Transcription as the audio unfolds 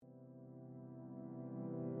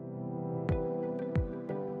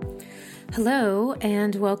Hello,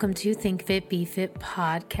 and welcome to Think Fit, Be Fit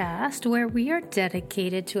podcast, where we are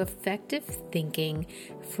dedicated to effective thinking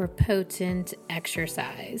for potent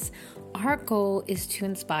exercise. Our goal is to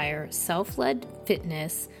inspire self-led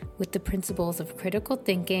fitness with the principles of critical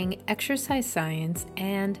thinking, exercise science,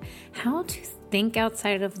 and how to think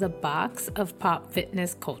outside of the box of pop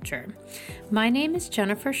fitness culture. My name is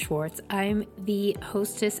Jennifer Schwartz. I'm the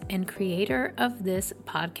hostess and creator of this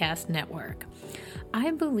podcast network.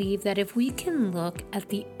 I believe that if we can look at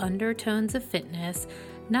the undertones of fitness,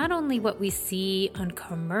 not only what we see on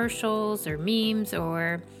commercials or memes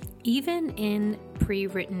or even in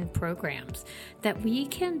pre-written programs, that we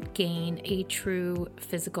can gain a true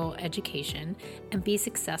physical education and be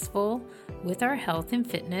successful with our health and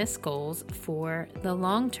fitness goals for the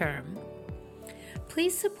long term.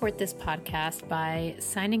 Please support this podcast by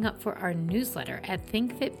signing up for our newsletter at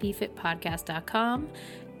thinkfitbefitpodcast.com.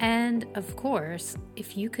 And of course,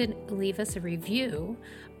 if you could leave us a review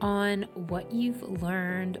on what you've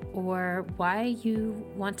learned or why you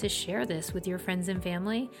want to share this with your friends and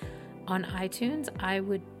family on iTunes, I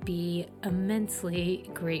would be immensely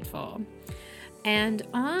grateful. And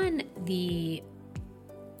on the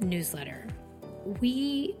newsletter,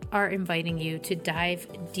 we are inviting you to dive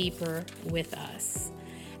deeper with us.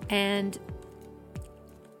 And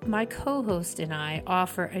my co-host and I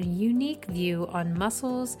offer a unique view on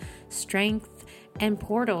muscles, strength, and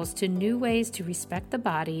portals to new ways to respect the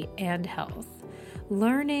body and health.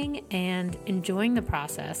 Learning and enjoying the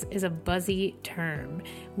process is a buzzy term.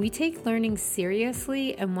 We take learning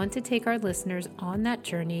seriously and want to take our listeners on that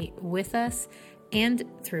journey with us and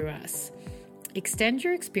through us. Extend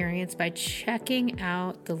your experience by checking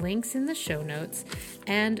out the links in the show notes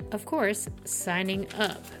and, of course, signing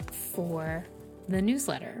up for the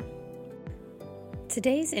newsletter.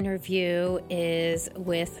 Today's interview is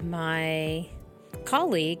with my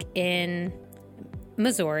colleague in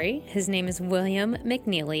Missouri. His name is William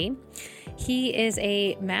McNeely. He is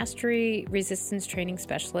a mastery resistance training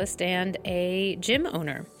specialist and a gym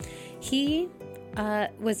owner. He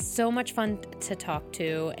was so much fun to talk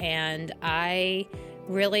to, and I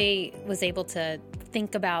really was able to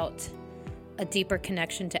think about a deeper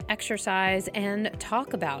connection to exercise and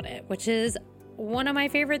talk about it, which is one of my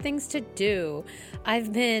favorite things to do.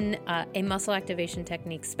 I've been a muscle activation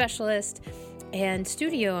technique specialist and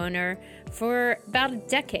studio owner for about a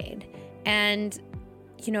decade. And,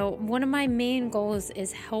 one of my main goals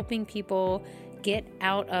is helping people get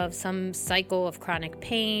out of some cycle of chronic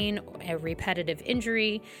pain, a repetitive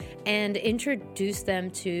injury, and introduce them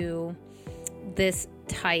to this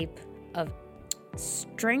type of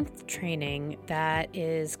strength training that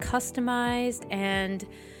is customized and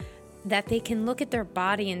that they can look at their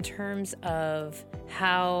body in terms of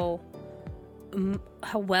how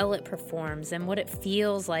well it performs and what it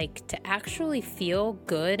feels like to actually feel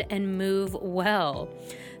good and move well.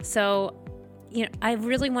 So, I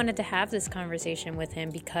really wanted to have this conversation with him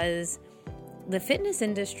because the fitness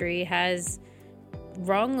industry has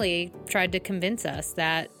wrongly tried to convince us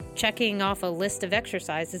that checking off a list of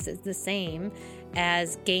exercises is the same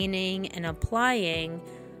as gaining and applying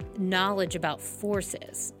knowledge about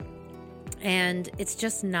forces. And it's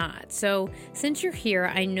just not. So since you're here,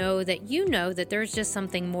 I know that there's just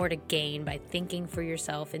something more to gain by thinking for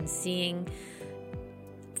yourself and seeing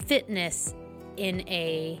fitness in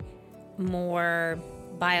a more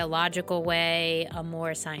biological way, a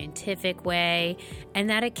more scientific way, and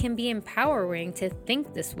that it can be empowering to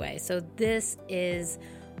think this way. So this is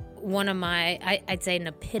one of I'd say an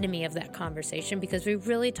epitome of that conversation, because we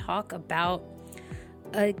really talk about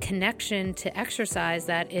a connection to exercise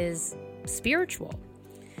that is spiritual.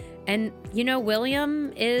 And,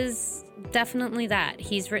 William is definitely that.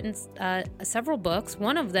 He's written several books.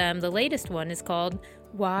 One of them, the latest one, is called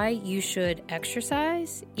Why You Should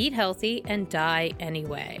Exercise, Eat Healthy, and Die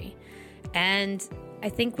Anyway. And I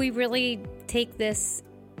think we really take this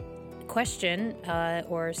question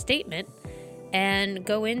or statement and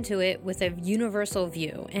go into it with a universal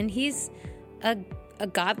view. And he's a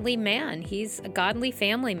godly man. He's a godly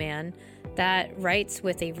family man that writes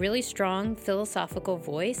with a really strong philosophical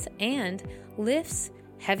voice and lifts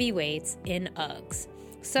heavy weights in Uggs.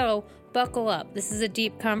 So buckle up. This is a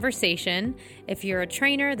deep conversation. If you're a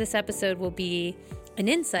trainer, this episode will be an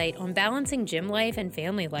insight on balancing gym life and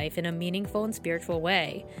family life in a meaningful and spiritual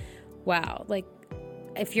way. Wow.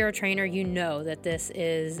 If you're a trainer, you know that this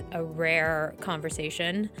is a rare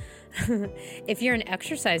conversation. If you're an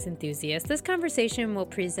exercise enthusiast, this conversation will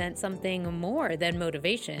present something more than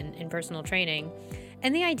motivation in personal training.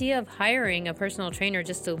 And the idea of hiring a personal trainer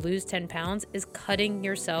just to lose 10 pounds is cutting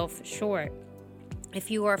yourself short.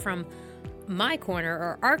 If you are from my corner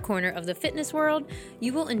or our corner of the fitness world,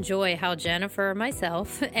 you will enjoy how Jennifer,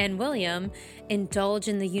 myself, and William indulge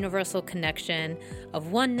in the universal connection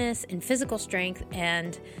of oneness and physical strength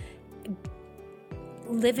and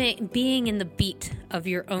being in the beat of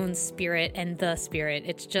your own spirit and the spirit.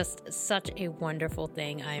 It's just such a wonderful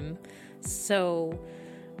thing. I'm so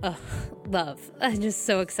I'm just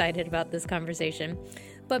so excited about this conversation.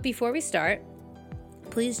 But before we start,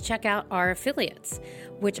 please check out our affiliates,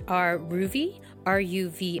 which are Ruvi,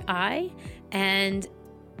 RUVI, and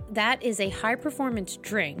that is a high performance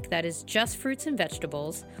drink that is just fruits and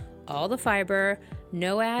vegetables, all the fiber,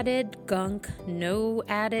 no added gunk, no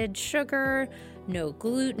added sugar, no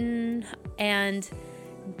gluten, and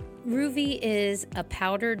Ruvi is a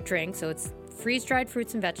powdered drink, so it's freeze-dried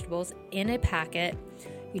fruits and vegetables in a packet.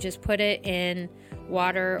 You just put it in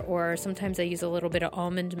water, or sometimes I use a little bit of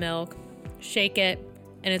almond milk, shake it,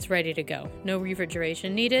 and it's ready to go. No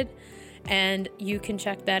refrigeration needed. And you can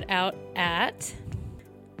check that out at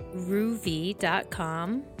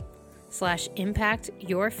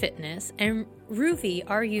ruvi.com/impactyourfitness. And Ruvi,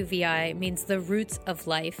 RUVI, means the roots of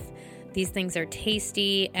life. These things are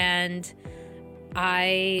tasty, and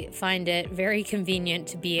I find it very convenient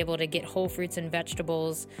to be able to get whole fruits and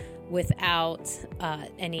vegetables without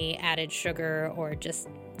any added sugar or just,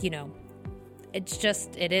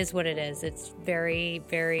 it is what it is. It's very,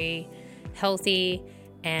 very healthy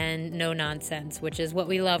and no nonsense, which is what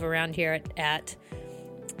we love around here at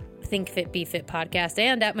Think Fit, Be Fit podcast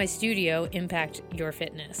and at my studio, Impact Your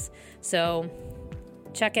Fitness. So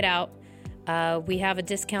check it out. We have a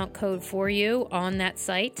discount code for you on that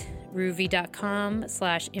site,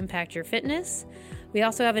 ruvi.com/impactyourfitness. We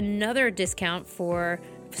also have another discount for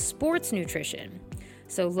sports nutrition.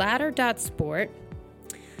 So ladder.sport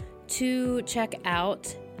to check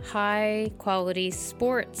out high quality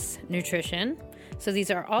sports nutrition. So these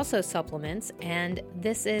are also supplements, and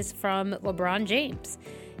this is from LeBron James.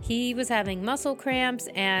 He was having muscle cramps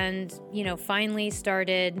and, finally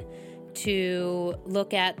started to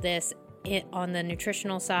look at this on the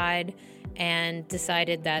nutritional side and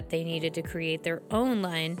decided that they needed to create their own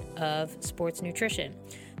line of sports nutrition.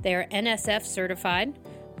 They are NSF certified,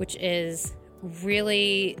 which is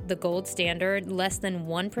really the gold standard. Less than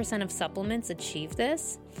 1% of supplements achieve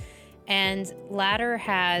this. And Ladder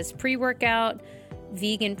has pre-workout,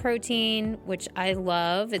 vegan protein, which I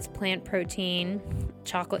love. It's plant protein,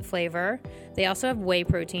 chocolate flavor. They also have whey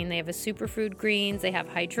protein. They have a superfood greens. They have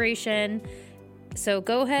hydration. So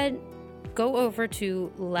go over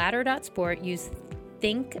to ladder.sport, use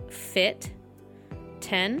BeFit10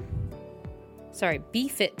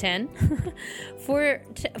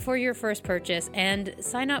 for your first purchase, and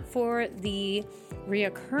sign up for the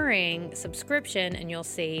reoccurring subscription and you'll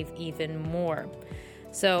save even more.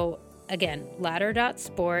 So again,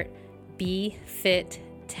 ladder.sport,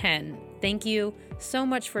 BeFit10. Thank you so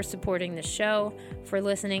much for supporting the show, for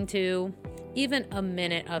listening to even a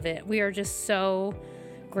minute of it. We are just so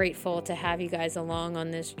grateful to have you guys along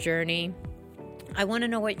on this journey. I want to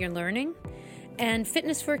know what you're learning. And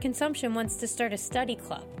Fitness for Consumption wants to start a study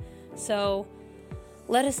club. So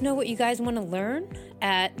let us know what you guys want to learn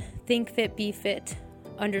at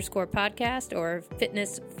thinkfitbefit_podcast or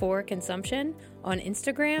Fitness for Consumption on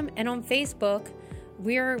Instagram. And on Facebook,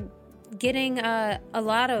 we're getting a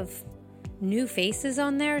lot of new faces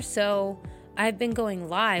on there. So I've been going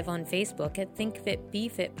live on Facebook at Think Fit Be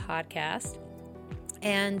Fit podcast.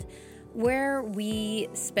 And where we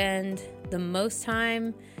spend the most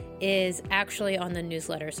time is actually on the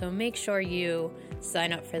newsletter. So make sure you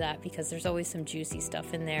sign up for that, because there's always some juicy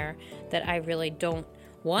stuff in there that I really don't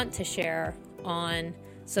want to share on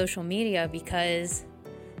social media, because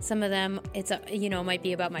some of them, might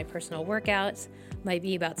be about my personal workouts, might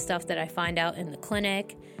be about stuff that I find out in the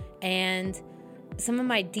clinic, and some of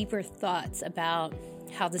my deeper thoughts about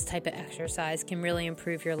how this type of exercise can really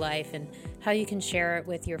improve your life and how you can share it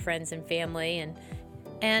with your friends and family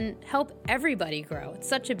and help everybody grow. It's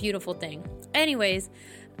such a beautiful thing. Anyways,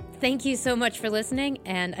 thank you so much for listening,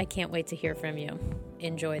 and I can't wait to hear from you.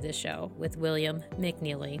 Enjoy the show with William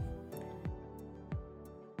McNeely.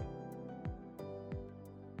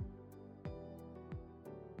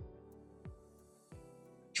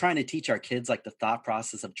 Trying to teach our kids like the thought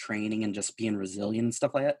process of training and just being resilient and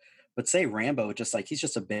stuff like that. But say Rambo, just like he's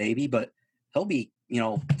just a baby, but he'll be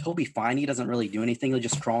fine. He doesn't really do anything. He'll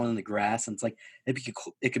just crawl in the grass, and it's like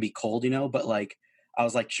it could be cold, but like I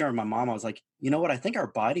was like, sure, my mom, I was like, you know what? I think our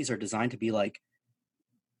bodies are designed to be like,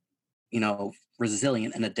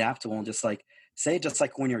 resilient and adaptable, and just like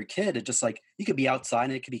when you're a kid, it just like you could be outside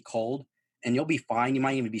and it could be cold and you'll be fine. You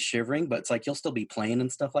might even be shivering, but it's like you'll still be playing and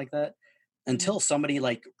stuff like that. Mhm. until somebody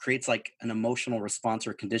like creates like an emotional response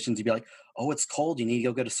or conditions, you'd be like, oh, it's cold, you need to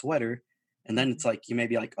go get a sweater. And then it's Mhm. like you may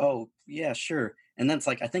be like, oh yeah, sure. And then it's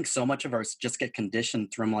like I think so much of ours just get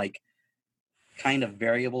conditioned from like kind of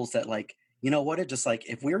variables that like, you know what, it just like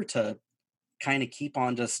if we were to kind of keep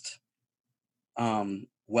on just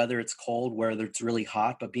whether it's cold, whether it's really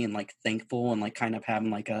hot, but being like thankful and like kind of having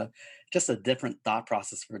like a just a different thought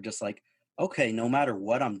process for just like, okay, no matter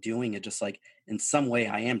what I'm doing, it just like in some way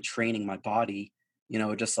I am training my body,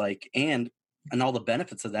 just like and all the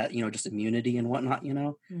benefits of that, just immunity and whatnot.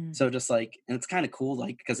 Mm. So just like and it's kind of cool,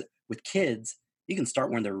 like because with kids, you can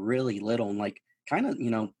start when they're really little and like kind of,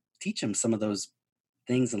 teach them some of those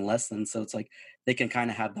things and lessons. So it's like they can kind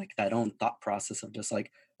of have like that own thought process of just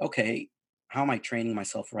like, okay, how am I training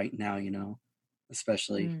myself right now?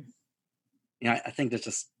 Especially, Mm. I think that's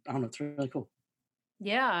just, I don't know, it's really cool.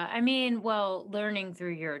 Yeah, I mean, well, learning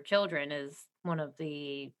through your children is one of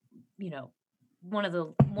the, you know,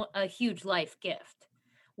 a huge life gift.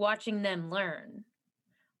 Watching them learn,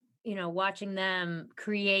 watching them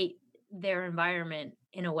create their environment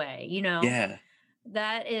in a way, Yeah.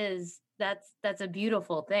 that's a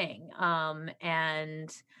beautiful thing.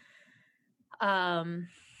 And um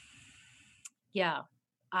yeah,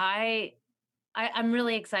 I I'm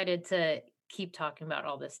really excited to keep talking about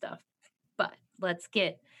all this stuff. But let's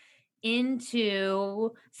get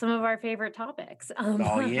into some of our favorite topics.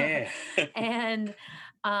 Oh, yeah. And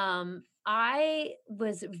I've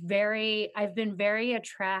been very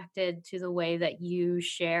attracted to the way that you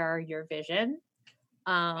share your vision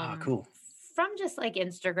Oh, um, cool. from just like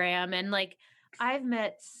Instagram. And like, I've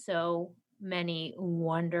met so many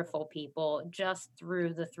wonderful people just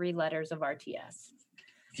through the three letters of RTS.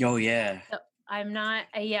 Oh, yeah. So I'm not,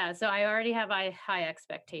 yeah. So I already have high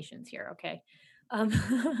expectations here. Okay. Um,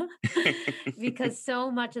 because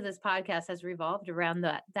so much of this podcast has revolved around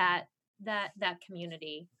that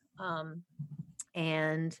community. Um,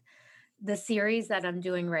 and the series that I'm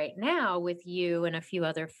doing right now with you and a few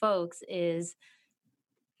other folks is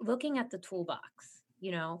looking at the toolbox.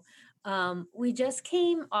 We just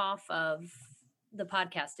came off of the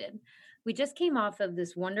podcast did. We just came off of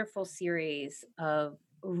this wonderful series of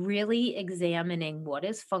really examining what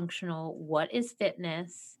is functional, what is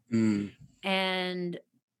fitness, Mm, and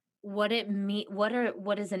what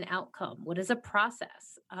is an outcome, what is a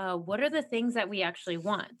process, what are the things that we actually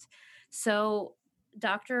want. So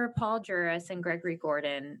Dr. Paul Juris and Gregory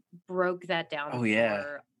Gordon broke that down oh, yeah.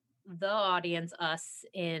 for the audience, us,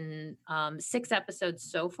 in 6 episodes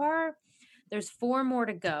so far. There's four more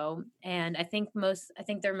to go, and I think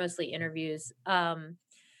they're mostly interviews.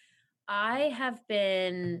 I have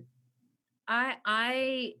been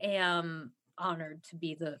I am honored to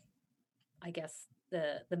be I guess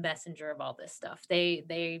the messenger of all this stuff.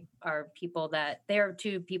 They are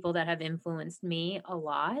two people that have influenced me a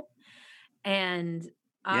lot. And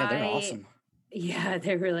Yeah, they're I awesome. yeah,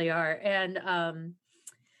 they really are. And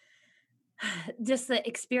just the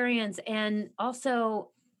experience, and also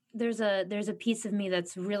there's a piece of me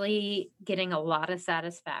that's really getting a lot of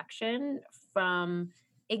satisfaction from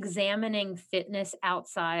examining fitness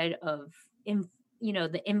outside of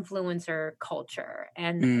the influencer culture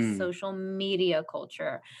and Mm, social media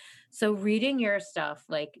culture. So reading your stuff,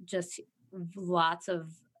 like, just lots of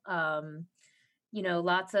um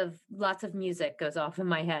lots of music goes off in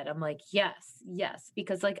my head. I'm like, yes, yes,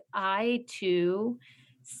 because like I too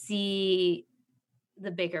see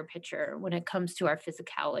the bigger picture when it comes to our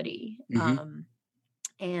physicality, hmm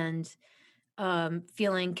and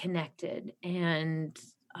feeling connected and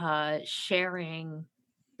sharing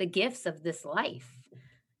the gifts of this life.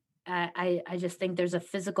 I just think there's a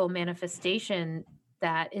physical manifestation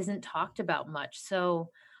that isn't talked about much. So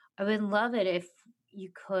I would love it if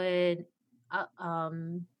you could, uh,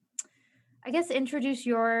 um, I guess, introduce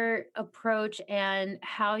your approach and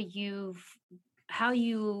how you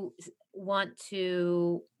want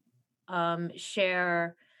to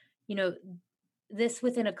share, you know, this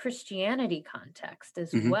within a Christianity context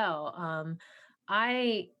as hmm well.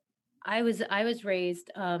 I I was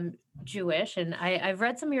raised Jewish, and I've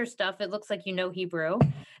read some of your stuff. It looks like you know Hebrew.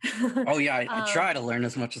 Oh, yeah. I try um, to learn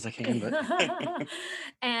as much as I can, but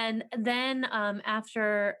and then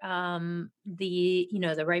after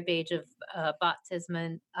the ripe age of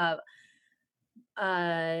baptism,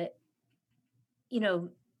 uh, you know,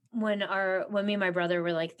 when me and my brother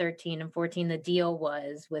were like 13 and 14, the deal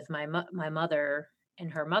was with my mother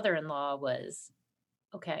and her mother-in-law was,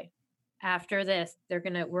 okay, after this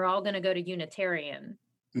we're all gonna go to Unitarian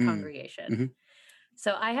mm, congregation. hmm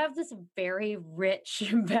So I have this very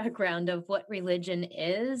rich background of what religion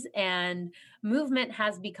is, and movement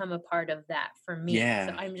has become a part of that for me. So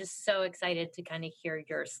Yeah. I'm just so excited to kind of hear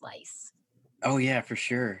your slice. Oh yeah, for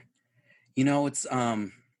sure. It's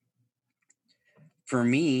for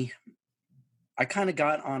me, I kind of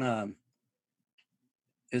got on a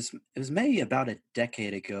it was maybe about a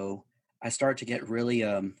decade ago. I started to get really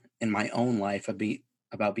in my own life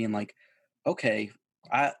about being like, okay,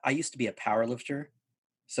 I used to be a power lifter.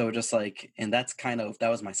 So just like, and that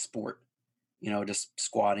was my sport, just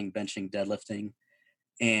squatting, benching, deadlifting.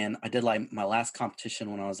 And I did like my last competition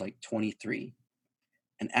when I was like 23.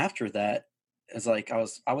 And after that, it's like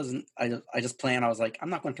I wasn't I just planned, I was like, I'm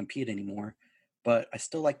not going to compete anymore, but I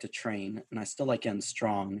still like to train and I still like getting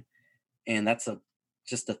strong. And that's a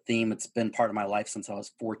just a theme. It's been part of my life since I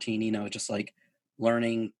was 14, just like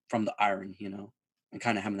learning from the iron, and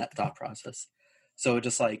kind of having that thought process. So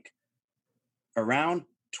just like around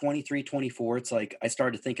 23, 24, it's like I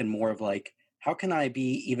started thinking more of like, how can I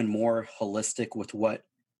be even more holistic with what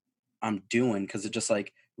I'm doing? Because it's just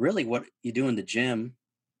like really what you do in the gym,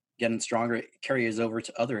 getting stronger, it carries over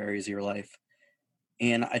to other areas of your life.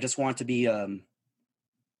 And I just want to be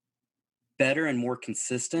better and more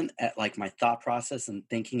consistent at like my thought process and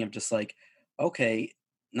thinking of just like, okay,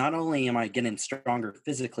 not only am I getting stronger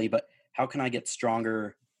physically, but how can I get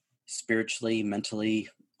stronger spiritually, mentally,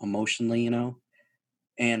 emotionally,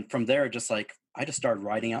 And from there, just like I just started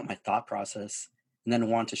writing out my thought process and then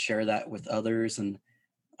want to share that with others.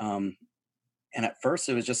 Um and at first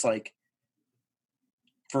it was just like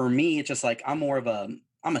for me, it's just like I'm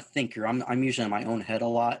a thinker. I'm usually in my own head a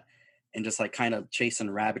lot and just like kind of chasing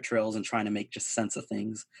rabbit trails and trying to make just sense of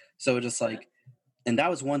things. So just like and that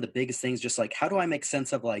was one of the biggest things, just like how do I make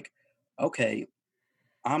sense of like, okay,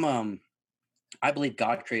 I'm I believe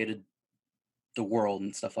God created the world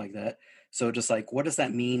and stuff like that. So just like what does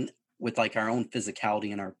that mean with like our own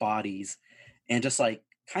physicality and our bodies? And just like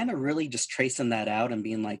kind of really just tracing that out and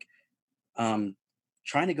being like um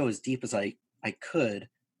trying to go as deep as I could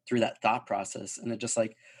through that thought process. And it just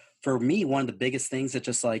like for me, one of the biggest things that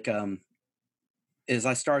just like is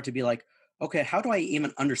I started to be like, okay, how do I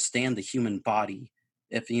even understand the human body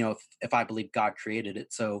if if I believe God created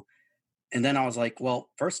it? So and then I was like, well,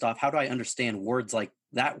 first off, how do I understand words like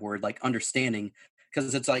that word, like understanding?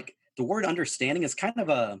 Because it's like the word understanding is kind of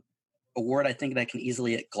a word I think that can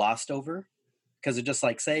easily get glossed over. Because it just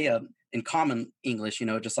like say in common English,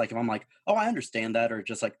 just like if I'm like, oh, I understand that, or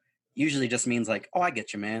just like usually just means like, oh, I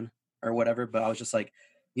get you, man, or whatever. But I was just like,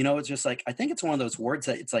 it's just like I think it's one of those words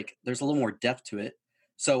that it's like there's a little more depth to it.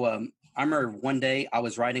 So I remember one day I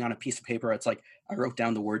was writing on a piece of paper. It's like I wrote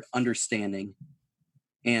down the word understanding,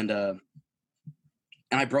 and uh,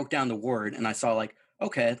 and I broke down the word, and I saw like,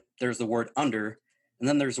 okay, there's the word under, and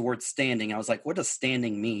then there's the word standing. I was like, what does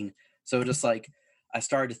standing mean? So just like I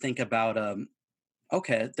started to think about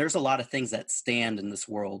okay, there's a lot of things that stand in this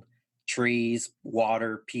world: trees,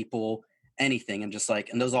 water, people, anything. And just like,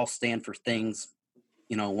 and those all stand for things,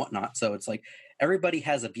 whatnot. So it's like everybody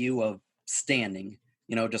has a view of standing,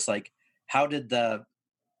 just like how did the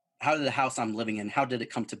how did the house I'm living in, how did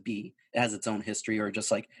it come to be? It has its own history, or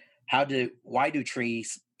just like why do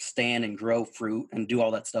trees stand and grow fruit and do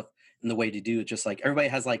all that stuff in the way to do it? Just like everybody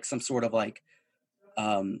has like some sort of like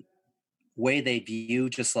um way they view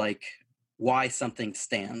just like why something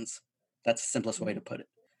stands. That's the simplest way to put it.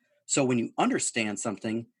 So when you understand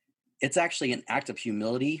something, it's actually an act of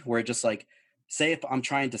humility where just like, say if I'm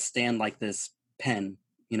trying to stand like this pen,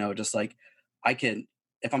 just like I can,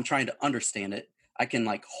 if I'm trying to understand it, I can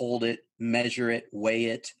like hold it, measure it, weigh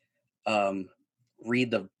it, um, read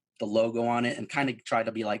the logo on it, and kind of try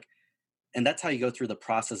to be like, and that's how you go through the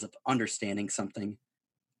process of understanding something.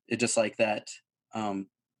 It just like that. Um,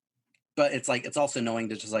 but it's like it's also knowing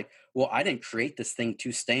that just like, well, I didn't create this thing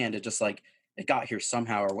to stand. It just like it got here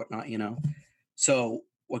somehow or whatnot. So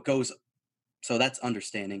what goes so that's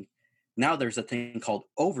understanding. Now there's a thing called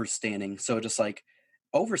overstanding. So just like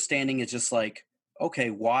overstanding is just like, okay,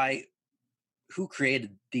 why who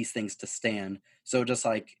created these things to stand? So just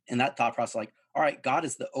like in that thought process, like, all right, God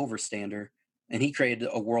is the overstander and he created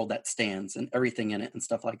a world that stands and everything in it and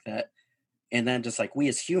stuff like that. And then just like we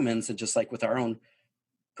as humans and just like with our own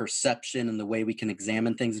perception and the way we can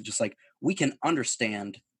examine things, and just like we can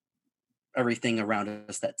understand everything around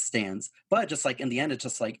us that stands. But just like in the end, it's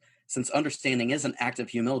just like since understanding is an act of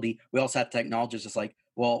humility, we also have to acknowledge it's just like,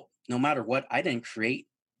 well, no matter what, I didn't create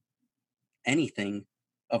anything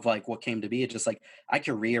of like what came to be. It's just like I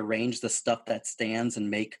can rearrange the stuff that stands and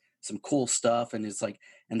make some cool stuff. And it's like,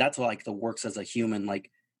 and that's what like the works as a human, like,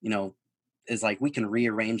 is like we can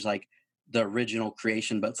rearrange like the original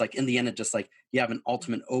creation, but it's like in the end, it just like you have an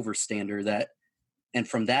ultimate overstander that, and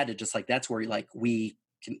from that, it just like that's where like we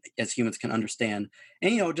can as humans can understand,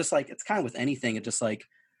 and just like it's kind of with anything, it just like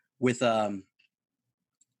with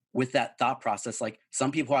with that thought process, like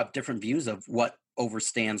some people have different views of what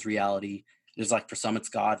overstands reality. There's like for some it's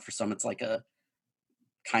God, for some it's like a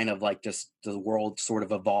kind of like just the world sort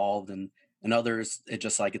of evolved, and others it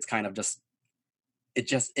just like it's kind of just it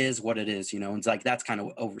just is what it is, and it's like that's kind of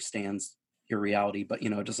what overstands your reality. But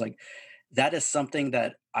just like that is something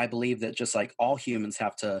that I believe that just like all humans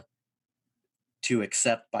have to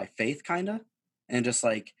accept by faith kind of, and just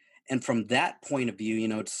like, and from that point of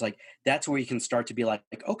view, it's like that's where you can start to be like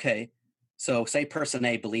okay, so say person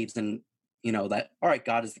A believes in that all right,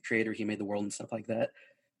 God is the creator, he made the world and stuff like that.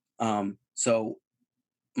 So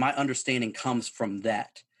my understanding comes from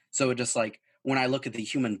that. So it just like when I look at the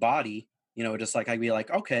human body, just like I'd be like,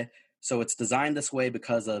 okay, so it's designed this way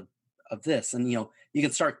because of this, and you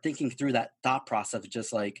can start thinking through that thought process,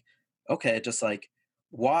 just like, okay, just like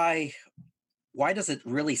why why does it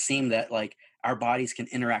really seem that like our bodies can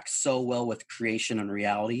interact so well with creation and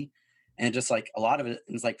reality, and just like a lot of it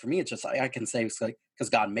is like for me, it's just like I can say it's like because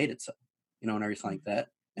God made it so, and everything like that,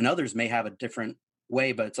 and others may have a different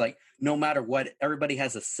way, but it's like no matter what, everybody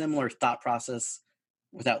has a similar thought process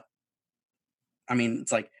without I mean,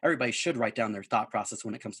 it's like everybody should write down their thought process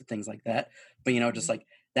when it comes to things like that. But just like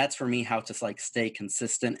that's for me how to like stay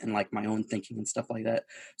consistent in like my own thinking and stuff like that.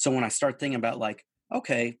 So when I start thinking about like,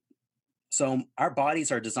 okay, so our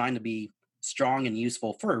bodies are designed to be strong and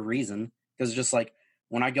useful for a reason. Because just like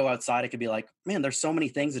when I go outside, I could be like, man, there's so many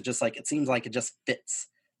things that just like it seems like it just fits.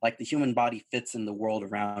 Like the human body fits in the world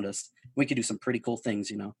around us. We could do some pretty cool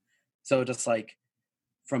things. So just like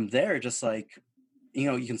from there, just like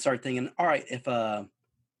you can start thinking, all right, if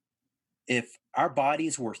our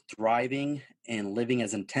bodies were thriving and living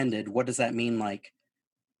as intended, what does that mean like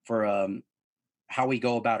for how we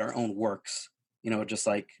go about our own works, just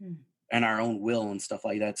like and our own will and stuff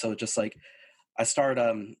like that. So just like I start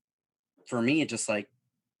for me, it just like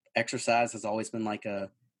exercise has always been like a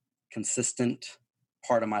consistent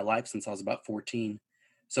part of my life since I was about 14.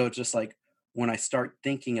 So it's just like when I start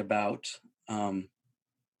thinking about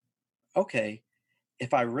okay,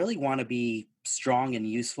 if I really want to be strong and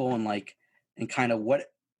useful and like and kind of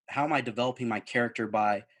how am I developing my character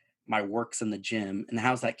by my works in the gym, and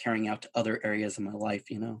how's that carrying out to other areas of my life.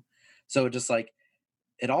 So just like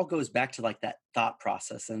it all goes back to like that thought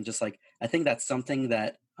process, and just like I think that's something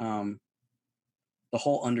that the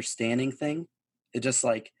whole understanding thing, it just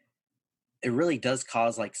like it really does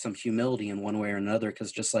cause like some humility in one way or another,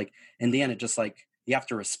 because just like in the end it just like you have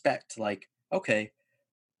to respect like okay,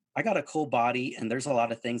 I got a cool body, and there's a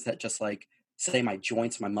lot of things that just like say my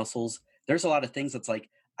joints, my muscles. There's a lot of things that's like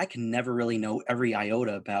I can never really know every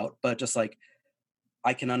iota about, but just like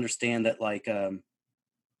I can understand that like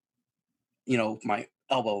my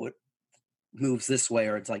elbow it moves this way,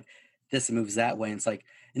 or it's like this moves that way, and it's like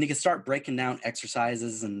and you can start breaking down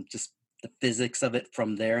exercises and just the physics of it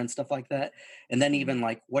from there and stuff like that. And then even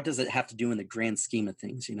like what does it have to do in the grand scheme of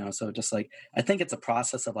things. So just like I think it's a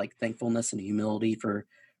process of like thankfulness and humility for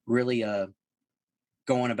really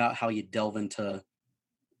going about how you delve into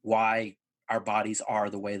why our bodies are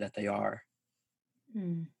the way that they are.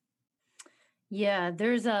 Mm. Yeah,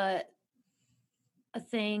 there's a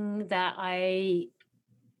thing that I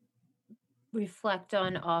reflect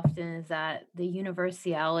on often is that the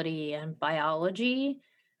universality and biology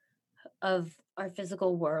of our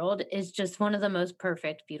physical world is just one of the most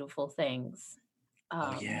perfect, beautiful things.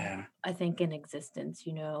 Oh yeah. I think in existence,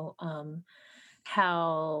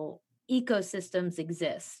 how ecosystems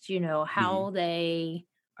exist, Hmm. how they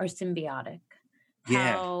are symbiotic,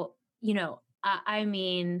 Yeah. how, I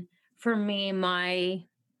mean, for me, my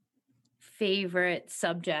favorite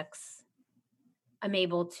subjects, I'm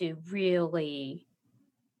able to really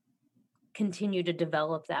continue to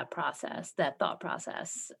develop that thought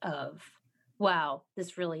process of, wow,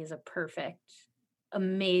 this really is a perfect,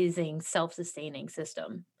 amazing, self sustaining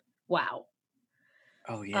system. Wow.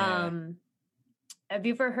 Oh yeah. Um, have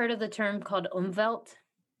you ever heard of the term called Umwelt?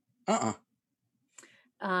 Uh-uh.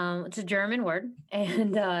 It's a German word,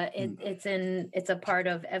 and Mm. it's a part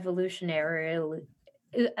of evolutionary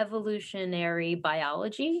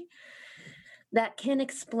biology that can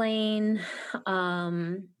explain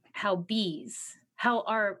how bees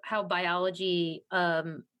how biology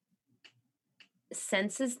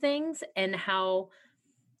senses things, and how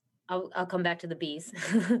I'll come back to the bees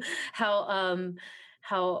how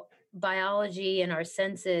how biology and our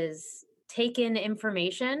senses take in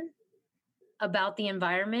information about the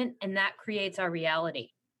environment, and that creates our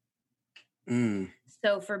reality. Mm.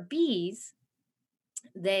 So for bees,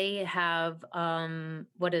 they have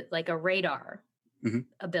like a radar Mhm.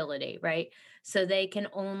 ability, right? So they can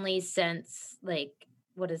only sense like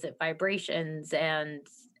what is it, vibrations, and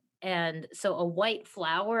so a white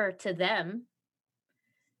flower to them,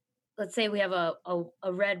 let's say we have a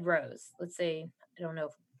red rose. Let's say, I don't know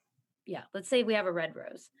if, yeah, let's say we have a red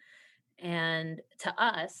rose. And to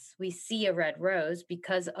us, we see a red rose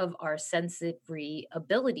because of our sensory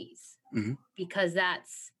abilities, Mhm. because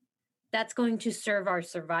that's going to serve our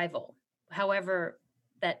survival. However,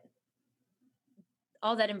 that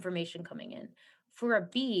all that information coming in. For a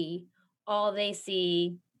bee, all they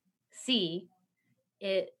see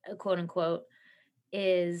it, quote unquote,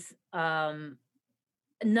 is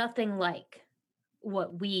nothing like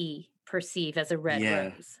what we perceive as a red Yeah.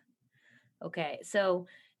 rose. Okay. So,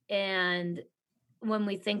 and when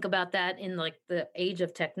we think about that in like the age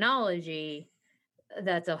of technology,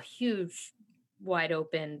 that's a huge wide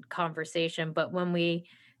open conversation. But when we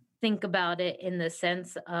think about it in the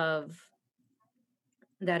sense of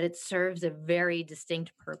that it serves a very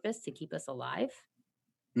distinct purpose to keep us alive,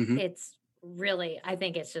 Mhm. it's really, I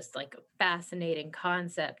think it's just like a fascinating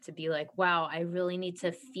concept to be like, wow, I really need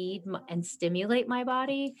to and stimulate my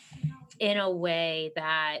body in a way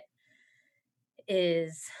that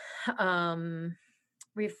is um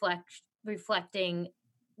reflecting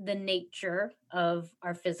the nature of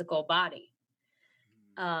our physical body.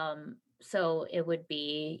 So it would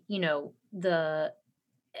be, the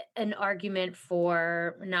an argument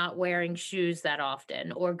for not wearing shoes that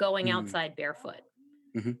often or going Mm. outside barefoot.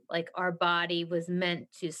 Mhm. Like our body was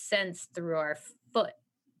meant to sense through our foot.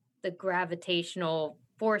 The gravitational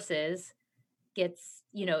forces gets,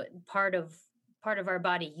 part of our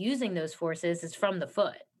body using those forces is from the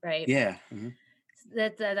foot, right? Yeah. Mhm.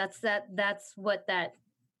 That's what that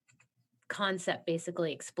concept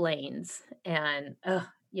basically explains. And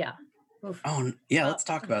yeah. Oof. Yeah, Uh, let's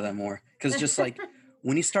talk about that more. Cause just like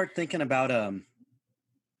when you start thinking about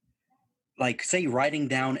like say writing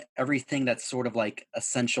down everything that's sort of like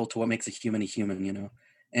essential to what makes a human, you know?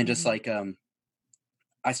 And just mhm, like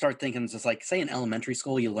I start thinking just like say in elementary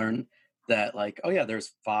school you learn that like, oh yeah,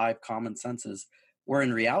 there's five common senses. Where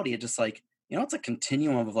in reality it just like, you know, it's a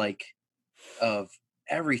continuum of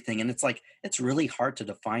everything. And it's like it's really hard to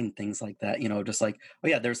define things like that, you know, just like, oh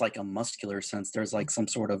yeah, there's like a muscular sense, there's like some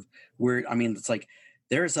sort of weird, I mean, it's like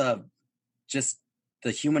there's a just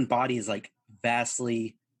the human body is like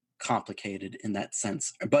vastly complicated in that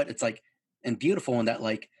sense, but it's like and beautiful in that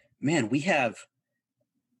like man we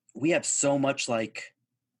have so much like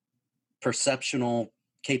perception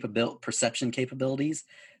capabilities,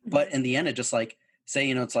 but mhm, in the end it just like say,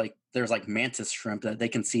 you know, it's like there's like mantis shrimp that they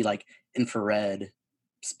can see like infrared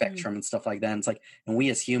mm, spectrum and stuff like that, and it's like and we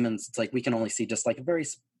as humans it's like we can only see just like a very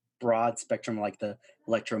broad spectrum like the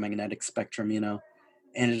electromagnetic spectrum, you know.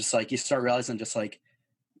 And it's just like you start realizing just like,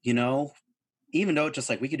 you know, even though just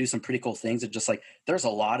like we could do some pretty cool things, it just like there's a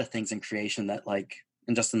lot of things in creation that like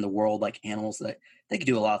and just in the world like animals that they could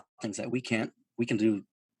do a lot of things that we can't. We can do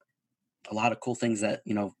a lot of cool things that,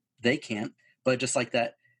 you know, they can't. But just like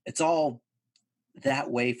that, it's all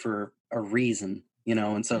that way for a reason, you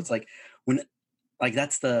know. And so mm, it's like when like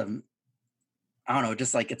that's the I don't know,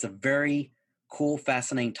 just like it's a very cool,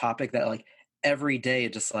 fascinating topic that like every day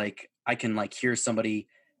it just like I can like hear somebody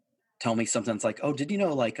tell me something. It's like, oh, did you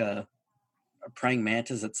know like a praying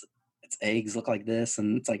mantis, its eggs look like this,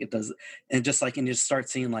 and it's like it does, and just like and you just start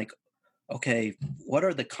seeing like, okay, what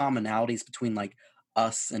are the commonalities between like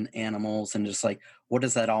us and animals, and just like what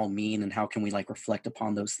does that all mean, and how can we like reflect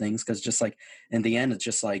upon those things? Because just like in the end, it's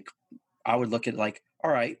just like I would look at like,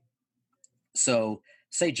 all right, so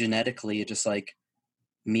say genetically, it's just like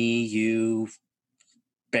me, you,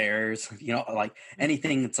 bears, you know, like mm,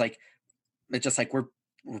 anything. It's like it's just like we're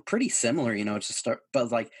pretty similar, you know. It's just start,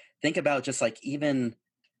 but like think about just like even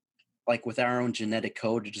like with our own genetic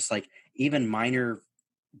code, just like even minor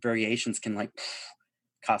variations can like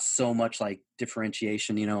cause so much like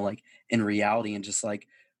differentiation, you know, like in reality. And just like,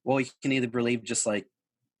 well, you can either believe just like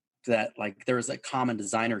that, like there was a common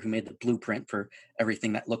designer who made the blueprint for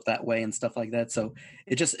everything that looked that way and stuff like that. So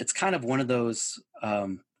it's kind of one of those,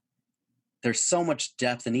 there's so much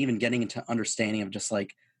depth and even getting into understanding of just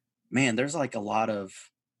like, man, there's a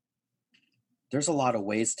lot of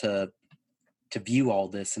ways to view all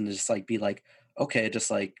this and just like be like, okay, just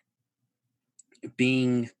like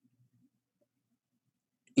being,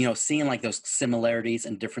 you know, seeing like those similarities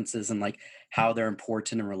and differences and like how they're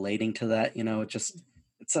important and relating to that, you know, it just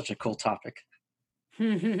it's such a cool topic.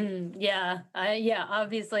 yeah, yeah,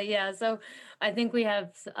 obviously, yeah. So I think we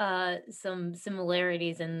have some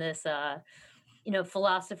similarities in this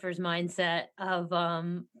philosopher's mindset of,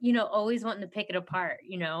 always wanting to pick it apart,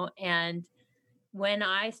 and when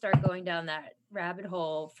I start going down that rabbit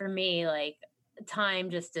hole, for me, like, time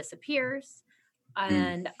just disappears Mm.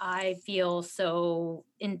 and I feel so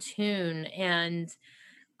in tune, and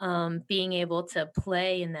being able to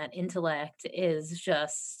play in that intellect is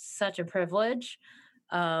just such a privilege.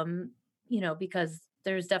 Um, because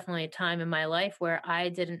there's definitely a time in my life where I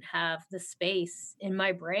didn't have the space in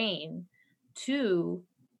my brain to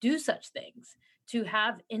do such things, to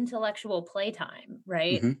have intellectual playtime,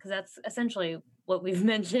 right? Hmm. Because that's essentially what we've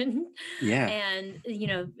mentioned. Yeah. And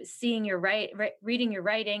seeing reading your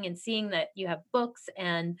writing and seeing that you have books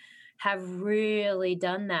and have really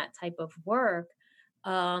done that type of work.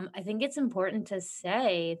 I think it's important to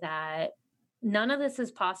say that none of this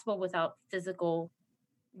is possible without physical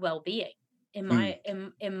well-being in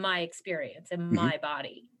Mm. my experience, in Hmm. my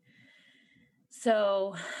body.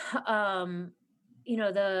 So, um,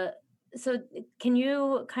 the so can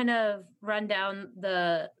you kind of run down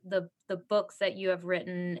the books that you have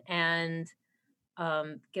written and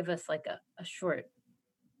give us like a short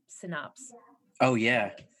synopsis? Oh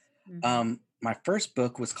yeah. Mhm. My first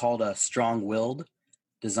book was called Strong Willed,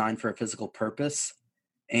 Designed for a Physical Purpose.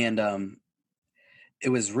 And it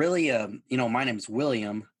was really, my name's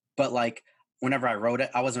William, but like whenever I wrote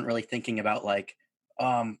it, I wasn't really thinking about like,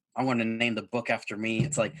 I want to name the book after me.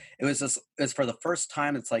 It's like, it's for the first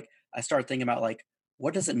time, it's like, I started thinking about like,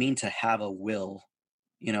 what does it mean to have a will?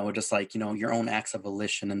 Just like, your own acts of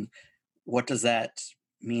volition. And what does that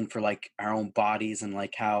mean for like our own bodies and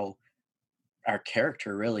like how our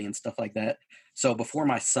character really and stuff like that. So before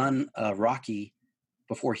my son, Rocky,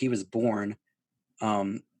 before he was born,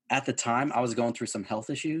 um, at the time I was going through some health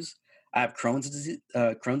issues. I have Crohn's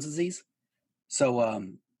disease. So,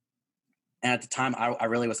 and at the time I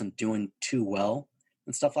really wasn't doing too well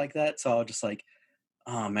and stuff like that. So I was just like,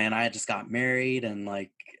 oh man, I had just got married and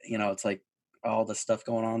like, it's like all this stuff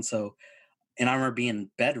going on. So, and I remember being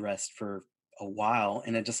bed rest for a while.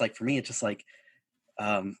 And it just like, for me, it's just like,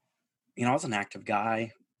 um, I was an active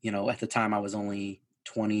guy. At the time I was only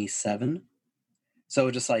 27. So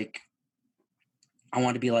just like, I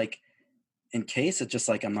want to be like, in case it's just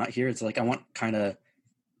like, I'm not here. It's like, I want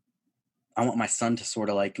my son to sort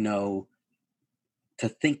of like know to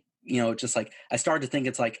think, just like I started to think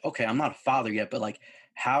it's like, okay, I'm not a father yet, but like,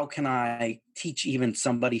 how can I teach even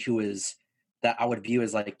somebody who is that I would view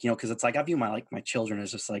as like, cause it's like, I view my children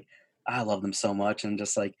as just like, I love them so much. And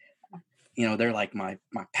just like, they're like my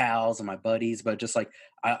pals and my buddies, but just like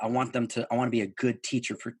I want I want to be a good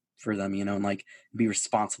teacher for them, and like be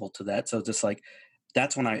responsible to that. So just like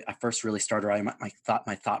that's when I first really started writing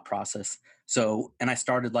my thought process. So and I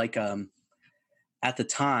started like at the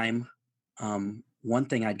time, one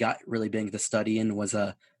thing I got really big into studying was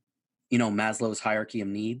Maslow's hierarchy of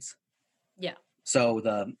needs. Yeah. So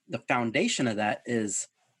the foundation of that is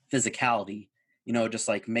physicality, just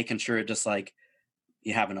like making sure just like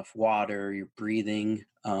you have enough water, you're breathing,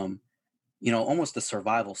 almost the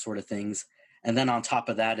survival sort of things. And then on top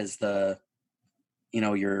of that is the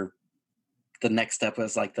next step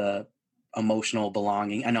was like the emotional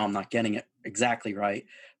belonging. I know I'm not getting it exactly right,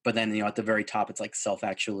 but then, at the very top, it's like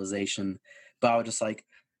self-actualization. But I was just like,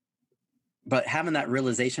 but having that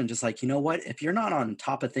realization, just like, what, if you're not on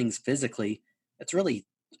top of things physically, it's really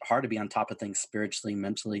hard to be on top of things spiritually,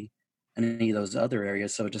 mentally, and any of those other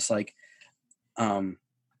areas. So just like, um,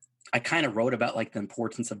 I kind of wrote about like the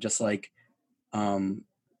importance of just like um,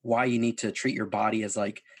 why you need to treat your body as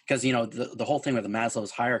like because the whole thing with the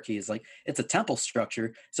Maslow's hierarchy is like it's a temple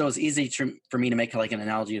structure, so it's easy for me to make like an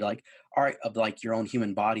analogy to like all right of like your own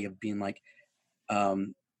human body of being like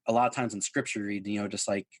um, a lot of times in scripture read just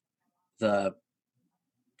like the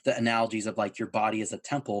the analogies of like your body is a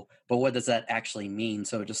temple, but what does that actually mean?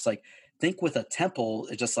 So just like think with a temple,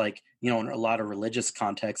 it's just like, in a lot of religious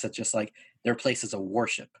contexts, it's just like their places of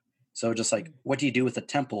worship. So just like what do you do with a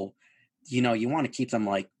temple? You want to keep them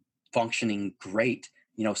like functioning great,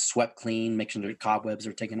 swept clean, making sure the cobwebs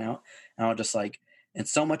are taken out. And I'll just like and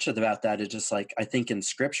so much about that is just like I think in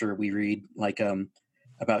scripture we read like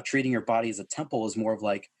about treating your body as a temple is more of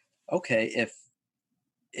like, okay,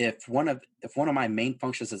 if one of my main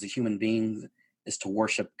functions as a human being is to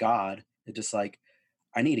worship God, it's just like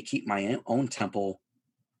I need to keep my own temple,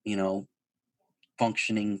 you know,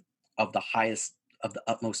 functioning of the highest of the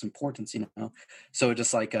utmost importance. So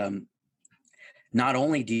just like not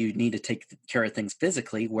only do you need to take care of things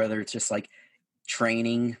physically, whether it's just like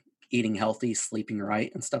training, eating healthy, sleeping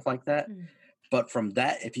right, and stuff like that, Mm. but from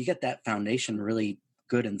that, if you get that foundation really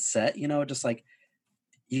good and set, just like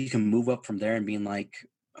you can move up from there and being like,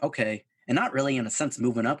 okay. and not really in a sense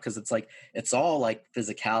moving up, because it's like it's all like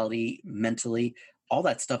physicality, mentally, all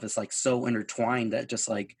that stuff is like so intertwined that just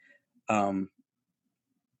like um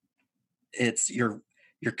it's you're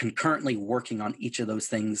concurrently working on each of those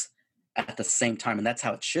things at the same time, and that's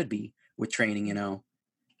how it should be with training, you know.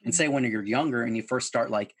 And say when you're younger and you first start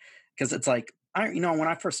like, because it's like when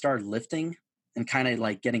I first started lifting and kind of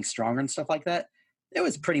like getting stronger and stuff like that, it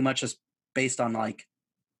was pretty much just based on like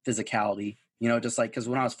physicality, you know, just like because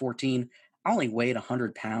when I was 14, I only weighed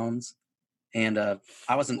 100 pounds, and What?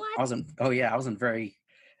 I wasn't very, I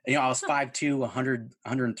was 5'2",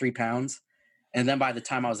 103 pounds, and then by the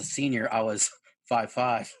time I was a senior, I was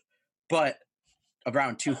 5'5", but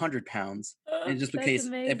around 200 pounds, and it just That's became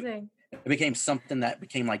amazing. it became something that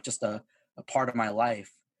became like just a part of my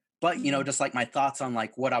life. But just like my thoughts on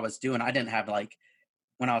like what I was doing, I didn't have like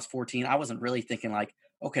when I was 14, I wasn't really thinking like,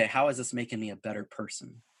 okay, how is this making me a better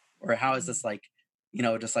person, or how is this like,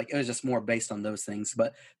 just like it was just more based on those things.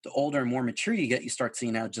 But the older and more mature you get, you start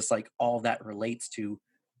seeing how just like all that relates to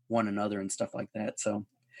one another and stuff like that. So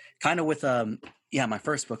kind of with my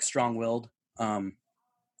first book, Strong Willed, um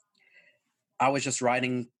I was just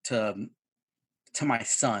writing to my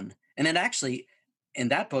son. And then actually in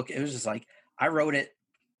that book, it was just like I wrote it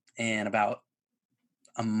in about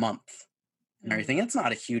a month and everything. It's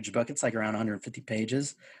not a huge book. It's like around 150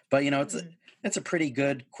 pages, but it's a pretty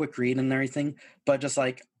good quick read and everything. But just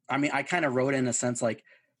like, I mean, I kind of wrote it in a sense like,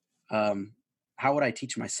 how would I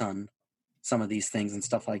teach my son some of these things and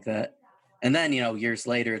stuff like that? And then, years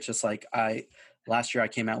later, it's just like last year I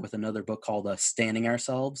came out with another book called Standing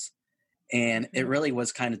Ourselves. And it really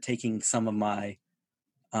was kind of taking some of my,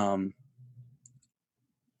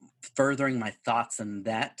 furthering my thoughts in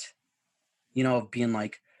that, of being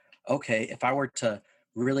like, okay, if I were to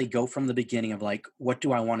really go from the beginning of like, what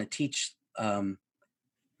do I want to teach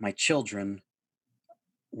my children,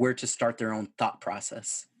 where to start their own thought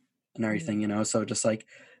process and everything, so just like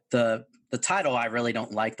the title I really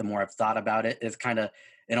don't like. The more I've thought about it, it's kind of,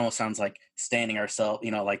 it almost sounds like standing ourselves,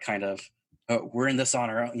 like kind of, we're in this on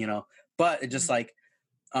our own, but it just like,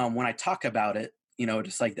 when I talk about it,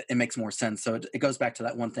 just like it makes more sense. So it goes back to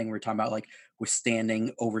that one thing we were talking about, like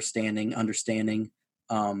withstanding, overstanding, understanding,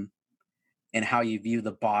 and how you view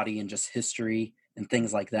the body and just history and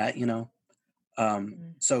things like that,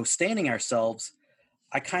 So Standing Ourselves,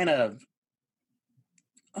 I kind of,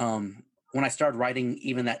 when I started writing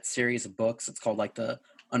even that series of books, it's called like the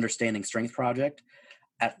Understanding Strength Project.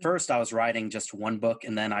 At first I was writing just one book,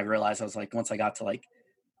 and then I realized I was like, once I got to like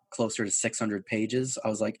closer to 600 pages, I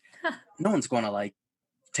was like, no one's going to like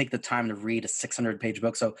take the time to read a 600-page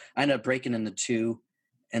book. So I ended up breaking into two,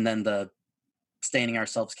 and then the Standing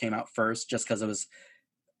Ourselves came out first, just because it was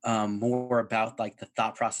more about like the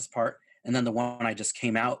thought process part. And then the one I just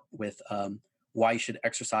came out with, Why You Should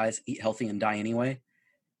Exercise, Eat Healthy, and Die Anyway,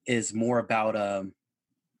 is more about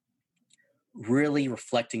really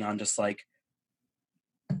reflecting on just like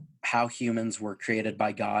how humans were created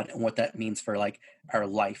by God and what that means for like our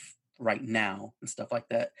life right now and stuff like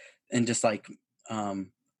that. And just like,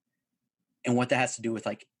 and what that has to do with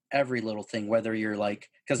like every little thing, whether you're like,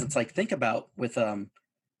 because it's like, think about with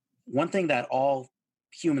one thing that all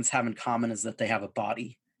humans have in common is that they have a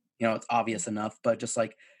body. It's obvious enough, but just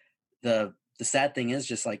like the sad thing is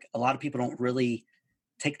just like a lot of people don't really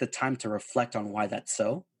take the time to reflect on why that's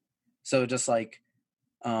so. So just like,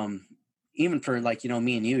 even for like,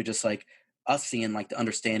 me and you, just like us seeing like the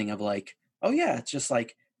understanding of like, oh yeah, it's just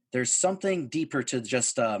like there's something deeper to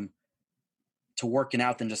just to working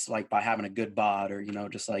out than just like by having a good bod, or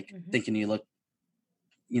just like thinking you look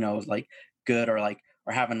like good, or like,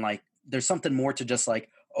 or having like there's something more to just like,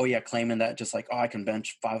 oh yeah, claiming that just like, oh, I can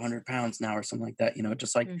bench 500 pounds now or something like that,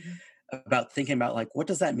 just like about thinking about like, what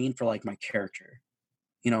does that mean for like my character,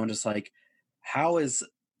 and just like how is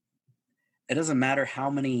it doesn't matter how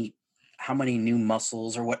many new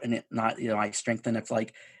muscles or what, and it not, I strengthen, if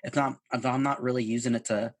I'm not really using it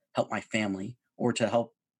to help my family or to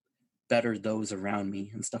help better those around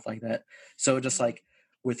me and stuff like that. So just like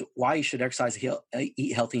with Why You Should Exercise,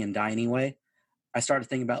 Eat Healthy, and Die Anyway, I started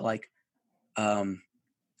thinking about like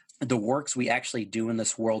the works we actually do in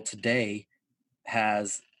this world today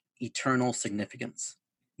has eternal significance,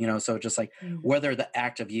 so just like whether the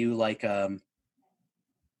act of you like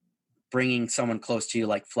bringing someone close to you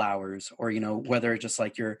like flowers, or whether just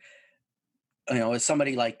like you're it's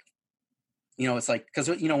somebody like it's like, because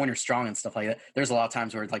when you're strong and stuff like that, there's a lot of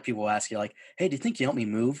times where like people will ask you like, hey, do you think you help me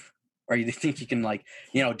move, or you think you can like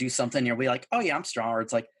do something, and you'll be like, oh yeah, I'm strong. Or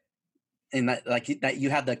it's like, and that like that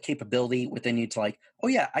you have the capability within you to like, oh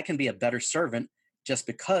yeah, I can be a better servant just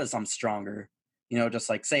because I'm stronger. Just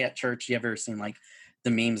like say at church, you ever seen like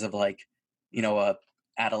the memes of like a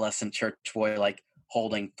adolescent church boy, like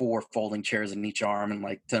holding 4 folding chairs in each arm and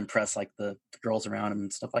like to impress like the girls around him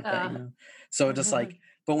and stuff like that, Uh, So just like,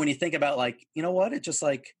 but when you think about like, you know what, it just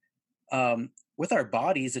like, with our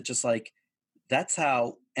bodies, it just like, that's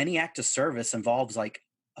how any act of service involves like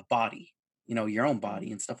a body, your own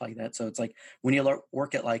body and stuff like that. So it's like when you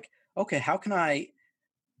work at like, okay, how can I,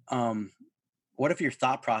 um, what if your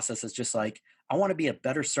thought process is just like, I want to be a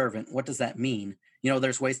better servant? What does that mean?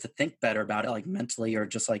 There's ways to think better about it, like mentally, or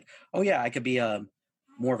just like, oh yeah, I could be a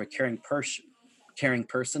more of a caring person,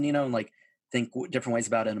 and like think different ways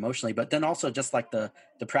about it emotionally. But then also just like the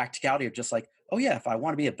practicality of just like, oh yeah, if I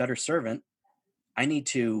want to be a better servant, I need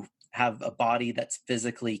to have a body that's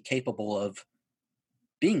physically capable of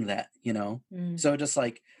being that. mm, So just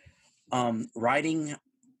like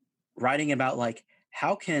writing about like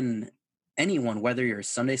how can anyone, whether you're a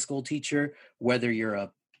Sunday school teacher, whether you're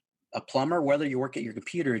a plumber, whether you work at your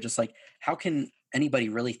computer, just like how can anybody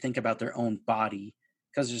really think about their own body?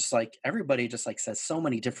 Because just like everybody just like says so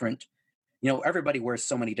many different, everybody wears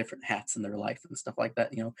so many different hats in their life and stuff like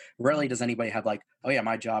that. Rarely does anybody have like, oh yeah,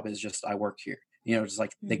 my job is just I work here. Just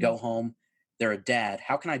like they mm-hmm, go home, they're a dad.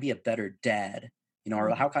 How can I be a better dad? Or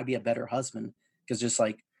how can I be a better husband? Because just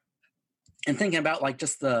like, and thinking about like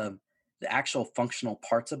just the actual functional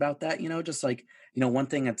parts about that, just like, one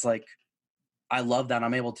thing that's like I love that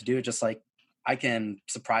I'm able to do it, just like I can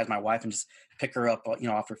surprise my wife and just pick her up,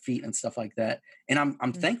 off her feet and stuff like that. And I'm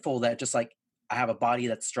mm, thankful that just like I have a body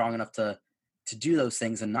that's strong enough to do those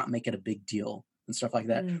things and not make it a big deal and stuff like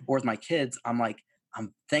that. mm, Or with my kids,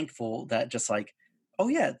 I'm thankful that just like, oh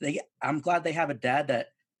yeah, I'm glad they have a dad that,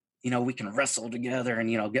 we can wrestle together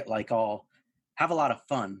and, get like all have a lot of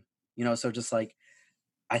fun, so just like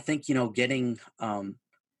I think, getting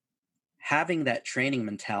having that training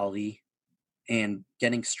mentality and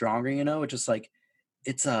getting stronger, it's just like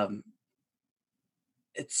it's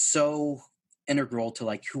it's so integral to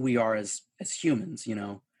like who we are as humans.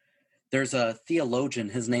 There's a theologian,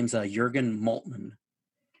 his name's Jürgen Moltmann,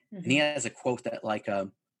 and he mm-hmm. has a quote that like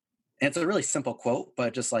and it's a really simple quote,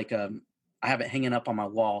 but just like I have it hanging up on my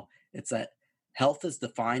wall. It's that health is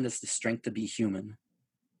defined as the strength to be human.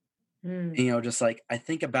 Mm, And, just like I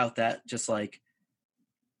think about that, just like,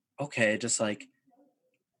 okay, just like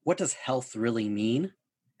what does health really mean?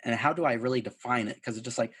 And how do I really define it? Because it's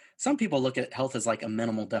just like some people look at health as like a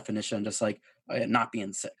minimal definition, just like not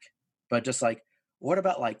being sick. But just like, what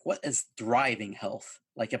about like what is thriving health?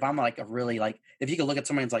 Like if I'm like a really like if you can look at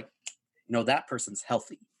somebody and it's like, that person's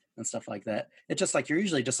healthy and stuff like that. It's just like you're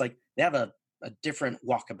usually just like they have a different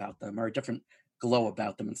walk about them or a different glow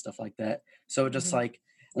about them and stuff like that. So just mm-hmm, like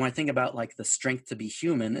when I think about like the strength to be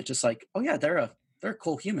human, it's just like, oh yeah, they're a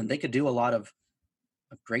cool human. They could do a lot of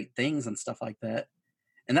great things and stuff like that.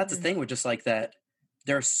 And that's the mm, thing with just like that,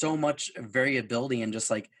 there's so much variability and just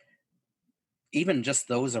like even just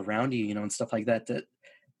those around you, and stuff like that. That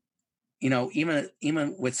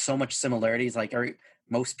even with so much similarities, like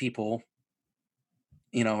most people,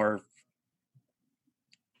 are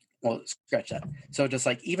well, scratch that. So just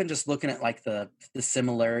like even just looking at like the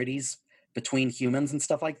similarities between humans and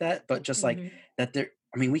stuff like that, but just like mm-hmm, that there.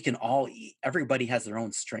 I mean, we can all everybody has their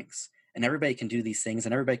own strengths and everybody can do these things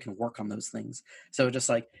and everybody can work on those things. So just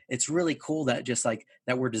like it's really cool that just like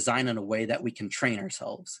that we're designing a way that we can train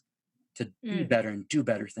ourselves to be mm, better and do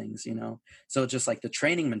better things. So just like the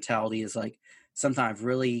training mentality is like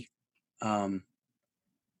something um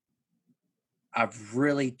I've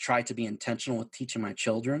really tried to be intentional with teaching my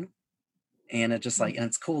children. And it just like, and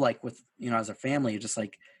it's cool, like with, as a family, just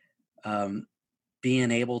like um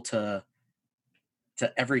being able to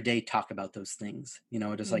every day talk about those things,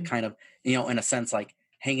 just like mm, kind of, in a sense, like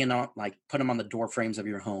hanging on, like put them on the door frames of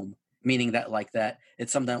your home, meaning that like that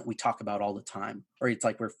it's something that we talk about all the time, or it's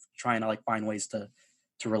like we're trying to like find ways to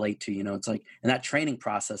relate to, it's like in that training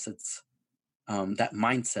process, it's that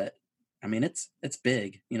mindset. I mean, it's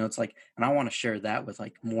big, it's like, and I want to share that with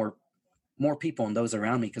like more people and those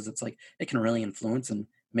around me because it's like it can really influence and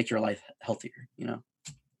make your life healthier.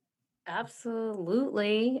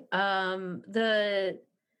 absolutely.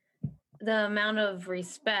 The amount of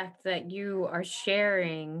respect that you are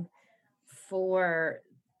sharing for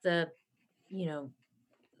the, you know,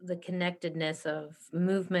 the connectedness of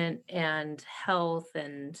movement and health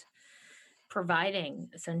and providing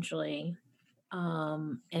essentially,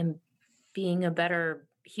 and being a better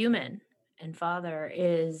human and father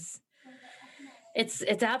is it's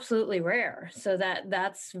absolutely rare. So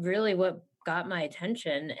that's really what got my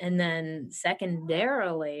attention. And then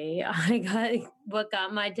secondarily, I got what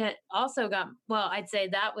got my also got, well, I'd say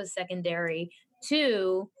that was secondary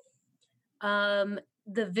to um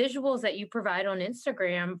the visuals that you provide on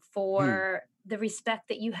Instagram for the respect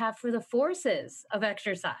that you have for the forces of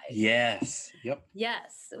exercise. Yes. Yep.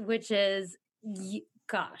 Yes, which is,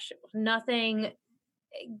 gosh, nothing,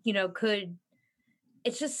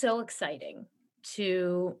 it's just so exciting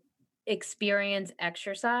to experience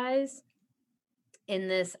exercise in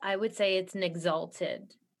this. I would say it's an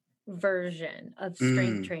exalted version of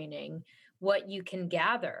strength training, what you can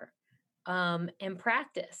gather and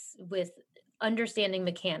practice with understanding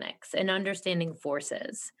mechanics and understanding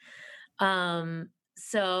forces.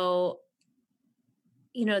 So,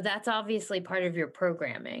 that's obviously part of your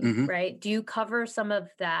programming, right? Do you cover some of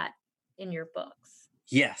that in your books?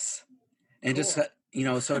 Yes. And Cool.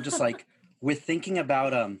 just, so just like with thinking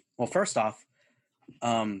about, well, first off,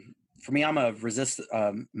 for me, I'm a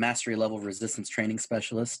mastery level resistance training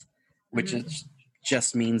specialist, which is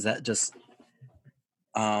just means that just,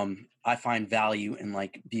 I find value in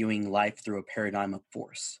like viewing life through a paradigm of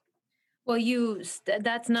force. Well,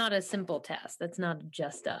 that's not a simple test. That's not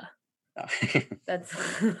just that's,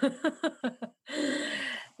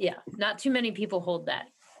 yeah, not too many people hold that.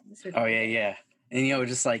 Oh yeah. Yeah. And,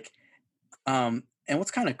 just like, and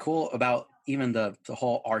what's kind of cool about even the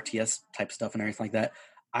whole RTS type stuff and everything like that,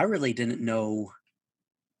 I really didn't even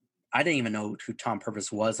know who Tom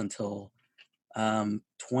Purvis was until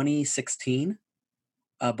 2016.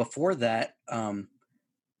 Before that,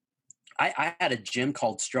 I had a gym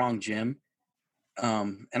called Strong Gym,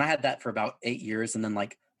 and I had that for about 8 years, and then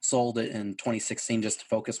like sold it in 2016 just to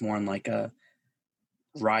focus more on like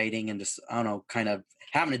riding and just, I don't know, kind of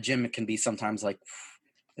having a gym. It can be sometimes like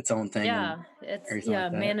its own thing. Yeah,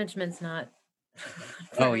 like management's not.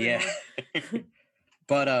 Oh yeah.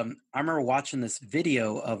 But I remember watching this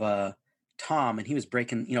video of Tom, and he was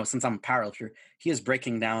breaking, since I'm a powerlifter, he was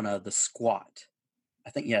breaking down the squat. I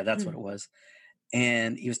think, yeah, that's what it was.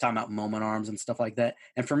 And he was talking about moment arms and stuff like that.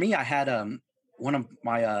 And for me, I had one of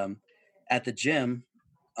my at the gym,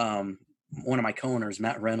 one of my co-owners,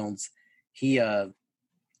 Matt Reynolds, he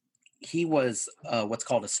was what's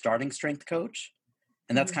called a starting strength coach,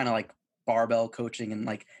 and that's kind of like barbell coaching, and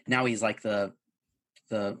like now he's like the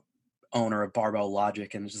owner of Barbell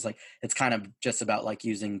Logic, and it's just like it's kind of just about like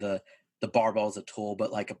using the barbell as a tool,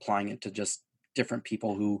 but like applying it to just different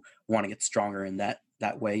people who want to get stronger in that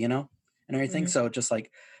way, and everything. So just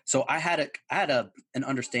like, so I had an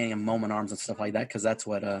understanding of moment arms and stuff like that, because that's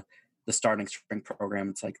what the starting strength program,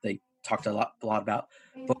 it's like they talked a lot about.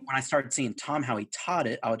 But when I started seeing Tom, how he taught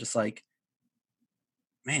it, I was just like,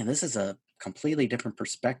 man, this is a completely different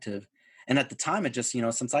perspective. And at the time, it just,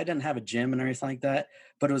 since I didn't have a gym and everything like that,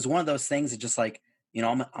 but it was one of those things that just like,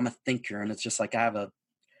 I'm a thinker, and it's just like I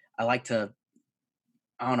like to,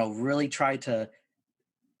 I don't know, really try to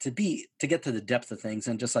get to the depth of things.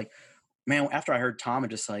 And just like, man, after I heard Tom,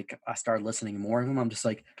 and just like I started listening more of him, I'm just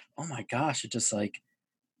like, oh my gosh, it just like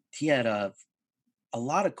he had a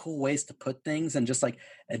lot of cool ways to put things, and just like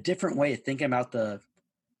a different way of thinking about the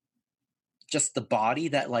body,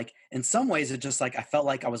 that like in some ways it just like I felt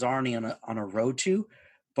like I was already on a road to.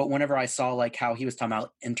 But whenever I saw like how he was talking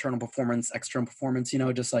about internal performance, external performance,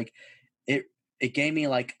 just like it gave me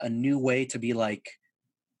like a new way to be like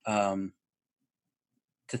to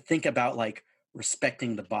think about like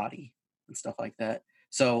respecting the body and stuff like that.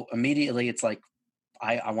 So immediately it's like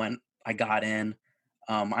I got in.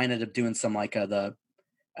 I ended up doing some like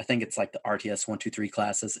I think it's like the RTS 1, 2, 3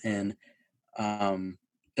 classes in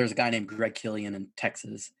there's a guy named Greg Killian in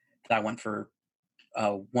Texas that I went for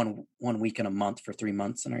 1 week in a month for 3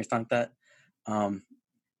 months and everything like that.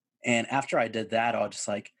 And after I did that, I was just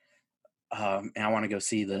like, and I want to go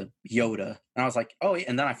see the Yoda. And I was like, oh,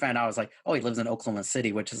 and then I found out, I was like, oh, he lives in Oklahoma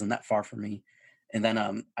City, which isn't that far from me. And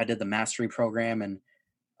then I did the mastery program, and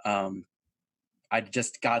I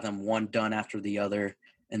just got them one done after the other.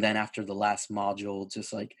 And then after the last module,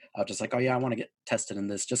 just like, I was just like, oh yeah, I want to get tested in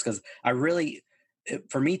this, just because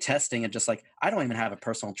for me, testing, and just like, I don't even have a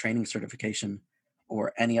personal training certification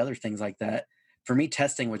or any other things like that. For me,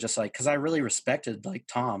 testing was just like, because I really respected like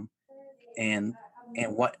Tom and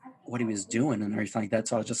what he was doing and everything like that.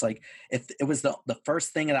 So I was just like, if it was the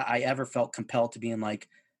first thing that I ever felt compelled to be in, like,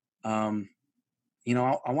 I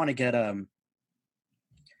want to get,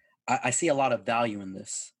 I see a lot of value in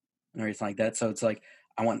this and everything like that. So it's like,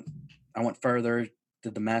 I went further,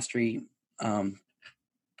 did the mastery,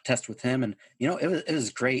 test with him, and it was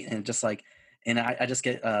great. And just like, and I just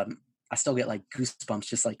get I still get like goosebumps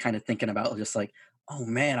just like kind of thinking about just like, oh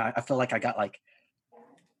man, I feel like I got like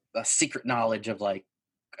a secret knowledge of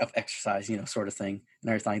exercise, sort of thing and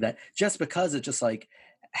everything like that, just because it's just like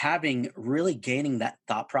gaining that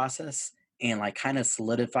thought process and like kind of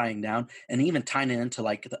solidifying down, and even tying it into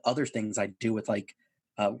like the other things I do with like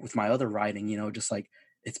with my other writing, just like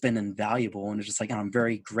it's been invaluable, and it's just like I'm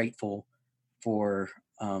very grateful for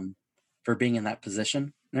um, for being in that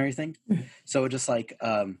position and everything. So just like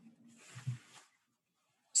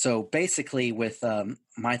so basically with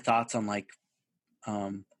my thoughts on like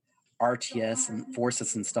um, RTS and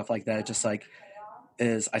forces and stuff like that, just like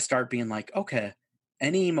is I start being like, okay,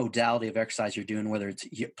 any modality of exercise you're doing, whether it's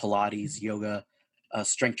Pilates, yoga,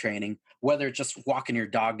 strength training, whether it's just walking your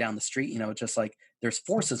dog down the street, just like there's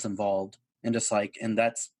forces involved, and just like, and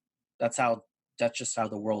that's how that's just how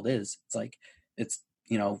the world is. It's like it's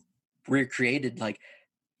we're created like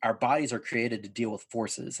our bodies are created to deal with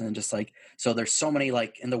forces, and just like so there's so many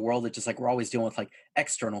like in the world that just like we're always dealing with like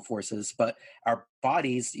external forces, but our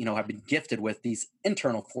bodies have been gifted with these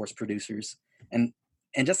internal force producers, and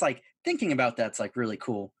just like thinking about that's like really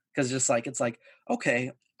cool, because just like it's like,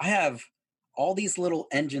 okay, I have all these little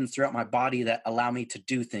engines throughout my body that allow me to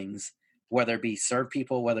do things, whether it be serve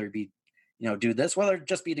people, whether it be do this, whether it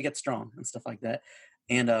just be to get strong and stuff like that.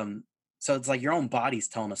 And so it's like your own body's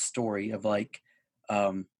telling a story of like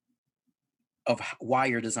um why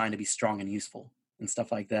you're designed to be strong and useful and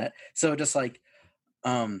stuff like that. So just like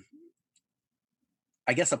um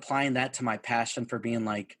I guess applying that to my passion for being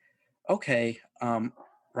like, okay,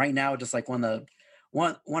 right now just like one of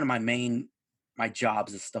my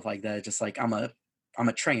jobs and stuff like that, just like I'm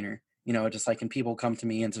a trainer, just like, and people come to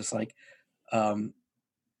me and just like um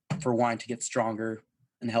for wanting to get stronger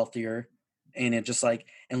and healthier, and it just like,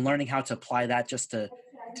 and learning how to apply that just to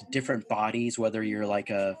different bodies, whether you're like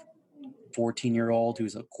a 14-year-old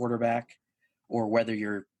who's a quarterback, or whether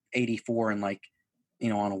you're 84 and like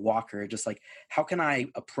on a walker, just like how can I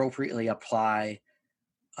appropriately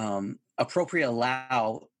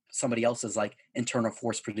allow somebody else's like internal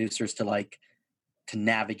force producers to like to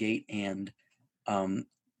navigate and um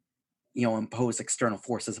impose external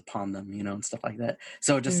forces upon them, and stuff like that.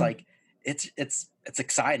 So just Mm. like it's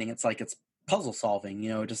exciting. It's like it's puzzle solving,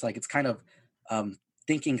 just like it's kind of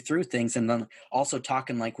thinking through things, and then also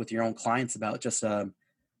talking like with your own clients about just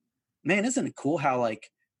man, isn't it cool how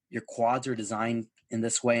like your quads are designed in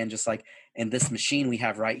this way, and just like, and this machine we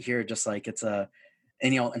have right here, just like it's a,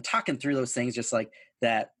 and and talking through those things, just like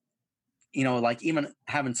that, like even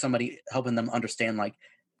having somebody helping them understand like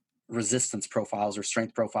resistance profiles or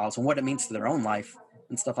strength profiles and what it means to their own life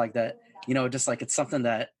and stuff like that. Just like it's something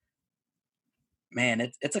that, man,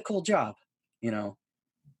 it's a cool job. You know,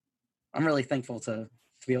 I'm really thankful to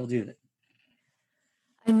be able to do that.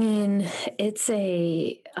 I mean, it's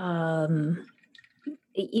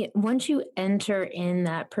once you enter in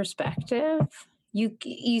that perspective,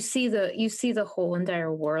 you see the whole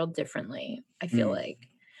entire world differently. I feel like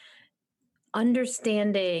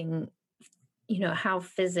understanding, how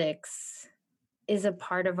physics is a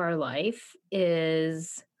part of our life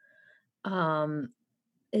is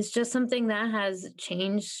just something that has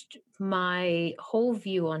changed my whole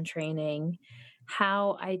view on training,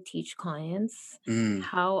 how I teach clients, and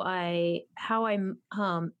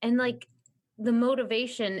like the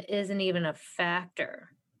motivation isn't even a factor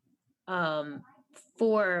um,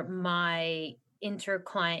 for my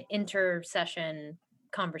inter-session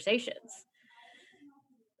conversations.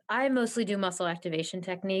 I mostly do muscle activation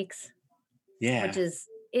techniques, Yeah, which is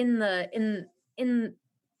in the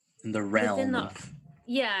realm within the of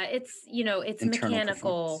it's internal mechanical.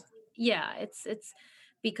 performance. Yeah, it's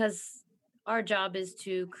because our job is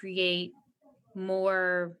to create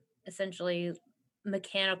more essentially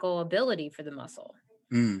mechanical ability for the muscle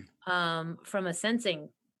from a sensing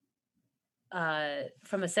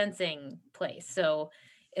place. So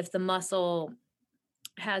if the muscle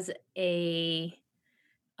has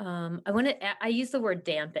I use the word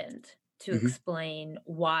dampened to Mm-hmm. explain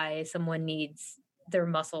why someone needs their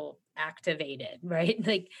muscle activated, right?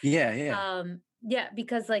 Like, Yeah. yeah,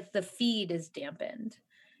 because like the feed is dampened,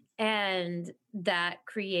 and that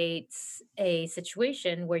creates a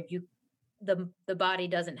situation where the body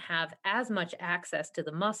doesn't have as much access to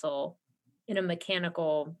the muscle in a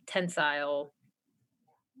mechanical tensile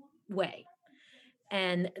way,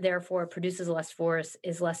 and therefore produces less force,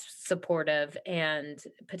 is less supportive, and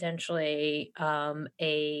potentially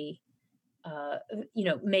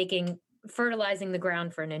making fertilizing the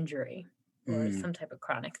ground for an injury or some type of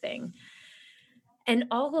chronic thing. And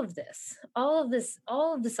all of this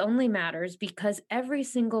only matters because every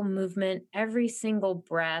single movement, every single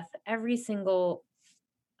breath, every single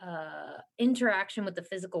interaction with the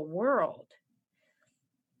physical world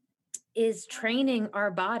is training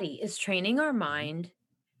our body, is training our mind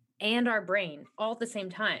and our brain all at the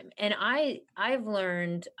same time. And I've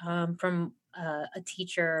learned from a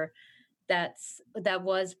teacher that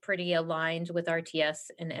was pretty aligned with RTS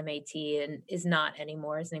and MAT and is not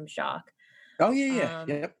anymore. His name's Jacques. Oh yeah, yeah, Um,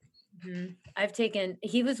 yep. I've taken,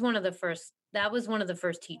 he was one of the first, that was one of the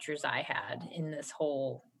first teachers I had in this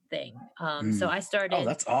whole thing. So Mm. I Oh, started,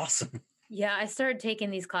 that's awesome. yeah, I started taking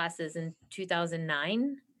these classes in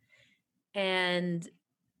 2009, and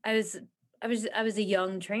I was I was a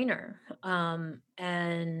young trainer.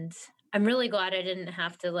 And I'm really glad I didn't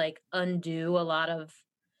have to like undo a lot of,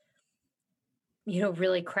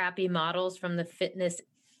 really crappy models from the fitness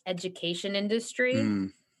education industry,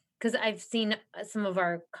 Mm. because I've seen some of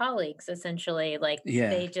our colleagues essentially like Yeah.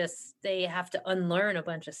 they have to unlearn a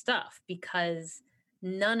bunch of stuff because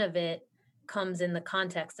none of it comes in the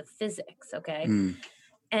context of physics, okay? Mm.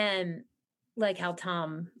 And like how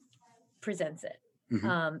Tom presents it.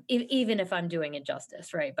 Hmm. Even if I'm doing it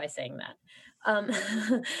justice, right, by saying that.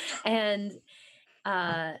 And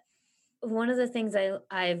uh, one of the things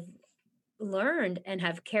I've learned and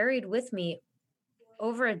have carried with me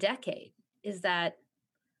over a decade is that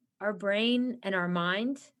our brain and our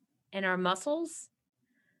mind and our muscles,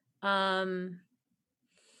 um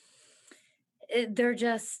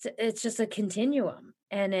it's just a continuum,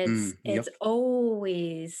 and Mm. it's Yep.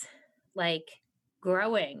 always like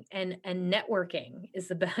growing, and networking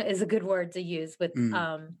is is a good word to use with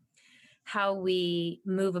Mm. how we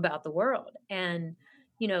move about the world. And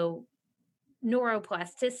you know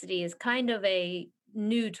neuroplasticity is kind of a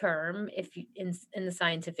new term if you in the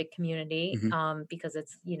scientific community, Hmm. because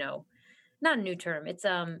it's not a new term. It's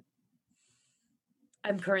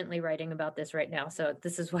I'm currently writing about this right now, so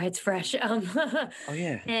this is why it's fresh. Oh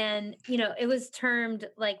yeah. And it was termed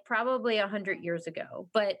like probably 100 years ago,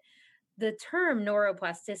 but the term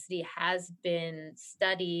neuroplasticity has been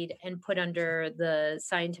studied and put under the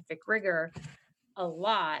scientific rigor a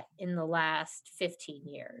lot in the last 15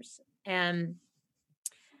 years. And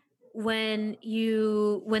when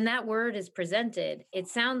that word is presented, it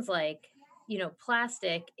sounds like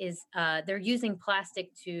plastic is they're using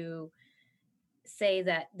plastic to say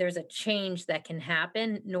that there's a change that can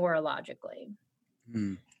happen neurologically.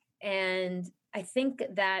 Mm. And I think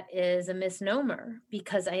that is a misnomer,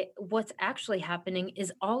 because what's actually happening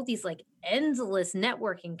is all these like endless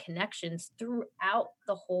networking connections throughout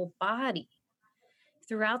the whole body,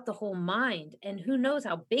 throughout the whole mind. And who knows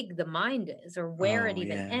how big the mind is or where it Oh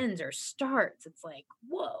even yeah. ends or starts. It's like,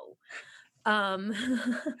 whoa. Um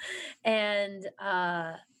and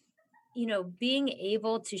being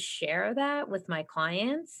able to share that with my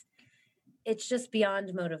clients, it's just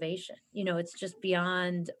beyond motivation. It's just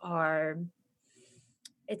beyond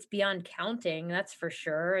it's beyond counting, that's for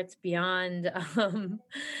sure. It's beyond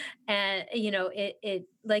and it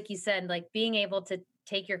like you said, like being able to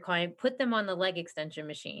take your client, put them on the leg extension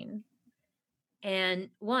machine, and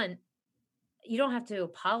one, you don't have to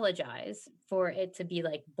apologize for it to be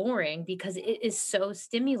like boring, because it is so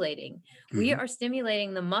stimulating. We Hmm. are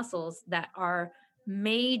stimulating the muscles that are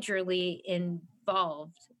majorly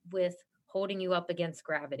involved with holding you up against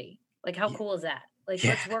gravity. Like, how Yeah. cool is that? Like,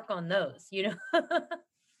 Yeah. let's work on those.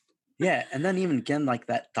 Yeah. And then even again, like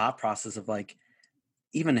that thought process of like,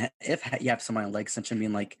 even if you have somebody on leg extension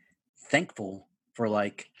being like thankful for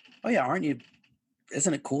like, oh yeah, aren't you?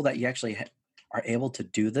 Isn't it cool that you actually are able to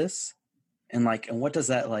do this? And like, and what does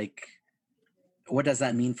that like? What does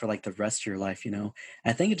that mean for like the rest of your life?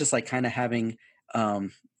 I think it's just like kind of having. I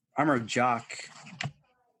remember Jock.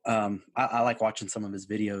 I like watching some of his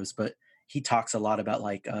videos, but he talks a lot about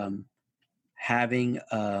like having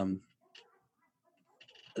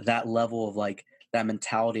that level of like that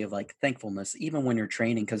mentality of like thankfulness even when you're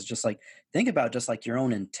training, because just like think about just like your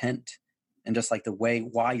own intent and just like the way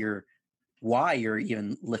why you're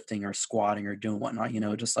even lifting or squatting or doing whatnot,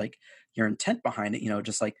 just like your intent behind it,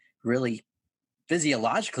 just like really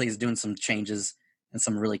physiologically is doing some changes and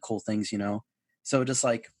some really cool things. So just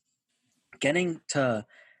like getting to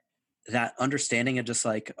that understanding of just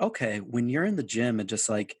like, okay, when you're in the gym and just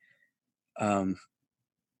like um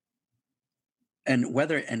and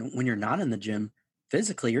when you're not in the gym,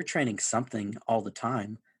 physically, you're training something all the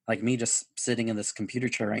time. Like me just sitting in this computer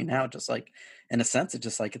chair right now, just like in a sense, it's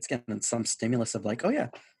just like it's getting some stimulus of like, oh yeah,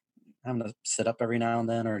 I'm gonna sit up every now and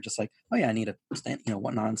then, or just like, oh yeah, I need to stand,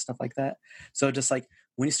 whatnot and stuff like that. So just like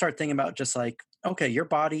when you start thinking about just like, okay, your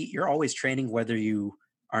body, you're always training whether you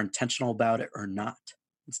are intentional about it or not,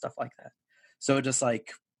 and stuff like that. So just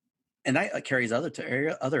like, and that carries other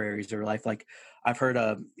areas of your life. Like I've heard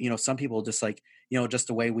some people just like, just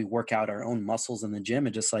the way we work out our own muscles in the gym,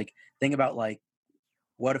 and just like think about like,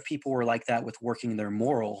 what if people were like that with working their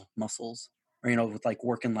moral muscles, or with like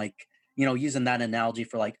working like, using that analogy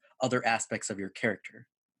for like other aspects of your character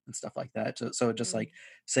and stuff like that. So just like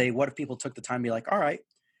say, what if people took the time to be like, all right,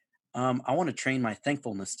 I want to train my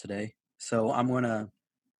thankfulness today. So I'm gonna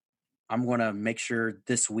make sure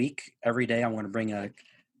this week, every day, I'm gonna bring a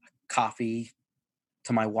coffee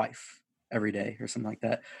to my wife every day or something like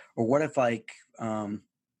that. Or what if like,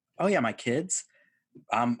 oh yeah, my kids,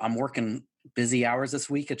 I'm working busy hours this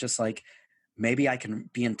week. It's just like maybe I can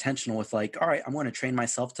be intentional with like, all right, I'm going to train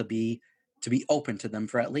myself to be open to them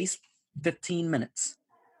for at least 15 minutes.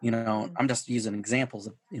 I'm just using examples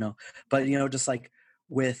of, but just like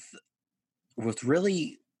with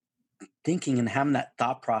really thinking and having that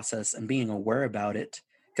thought process and being aware about it,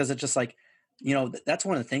 because it's just like, that's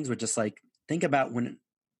one of the things with just like think about when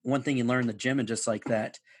one thing you learn in the gym and just like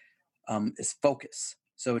that is focus.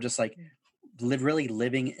 So just like really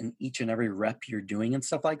living in each and every rep you're doing and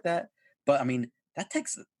stuff like that. But I mean, that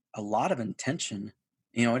takes a lot of intention.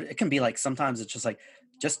 It can be like sometimes it's just like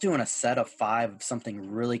just doing a set of 5 of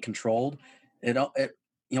something really controlled. It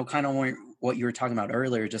kind of what you were talking about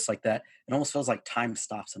earlier, just like that. It almost feels like time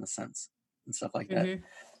stops in a sense and stuff like that.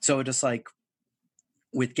 So just like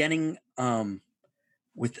with getting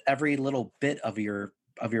with every little bit of your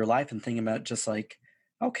life and thinking about just like,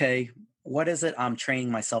 okay, what is it I'm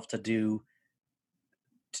training myself to do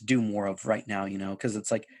more of right now, because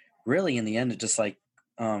it's like really in the end, it's just like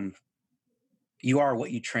you are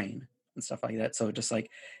what you train and stuff like that. So just like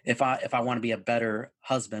if I want to be a better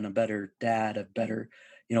husband, a better dad, a better,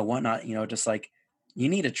 whatnot, just like you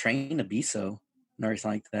need to train to be so and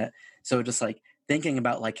everything like that. So just like thinking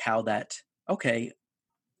about like how that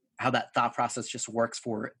thought process just works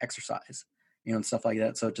for exercise, and stuff like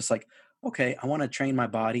that. So just like, okay, I want to train my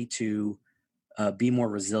body to be more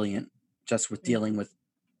resilient just with dealing with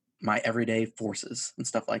my everyday forces and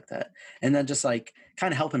stuff like that. And then just like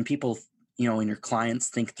kind of helping people, and your clients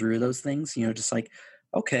think through those things, just like,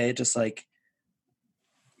 okay, just like,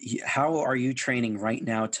 how are you training right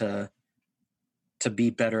now to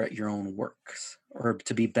be better at your own works, or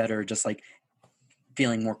to be better, just like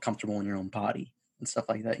feeling more comfortable in your own body and stuff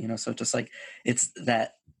like that, So just like, it's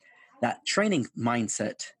that training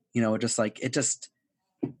mindset, just like,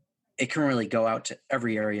 it can really go out to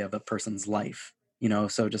every area of a person's life,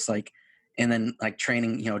 so just like, and then like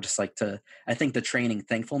training, just like I think the training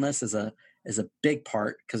thankfulness is a big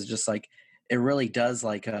part, because just like it really does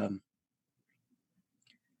like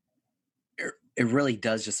it really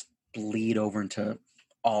does just bleed over into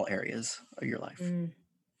all areas of your life.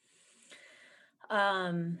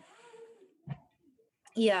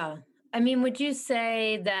 Yeah. I mean, would you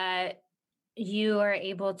say that you are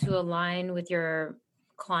able to align with your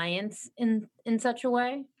clients in such a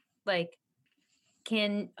way? Like,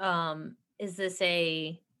 can is this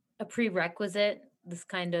a prerequisite, this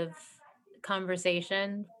kind of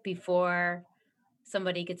conversation before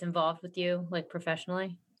somebody gets involved with you, like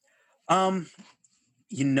professionally? Um,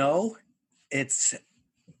 it's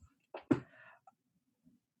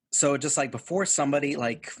so just like before somebody,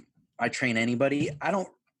 like I train anybody,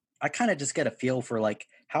 I kind of just get a feel for like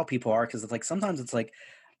how people are. Cause it's like, sometimes it's like,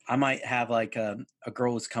 I might have like a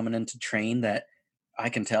girl who's coming in to train that I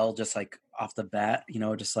can tell just like off the bat,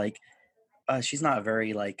 just like, she's not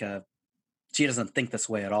very like, she doesn't think this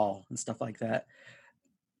way at all and stuff like that.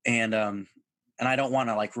 And I don't want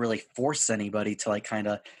to like really force anybody to like kind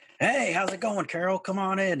of, hey, how's it going, Carol? Come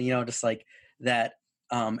on in, just like that.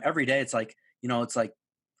 Every day it's like, it's like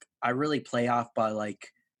I really play off by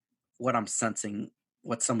like what I'm sensing,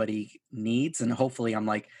 what somebody needs, and hopefully I'm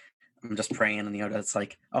just praying, and it's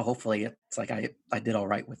like, oh, hopefully it's like I did all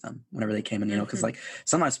right with them whenever they came in, because like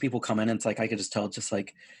sometimes people come in and it's like I could just tell just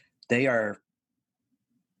like they are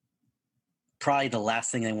probably the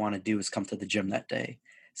last thing they want to do is come to the gym that day.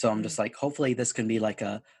 So I'm just like, hopefully this can be like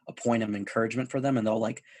a point of encouragement for them, and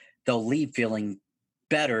they'll leave feeling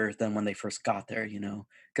better than when they first got there,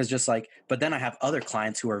 because just like, but then I have other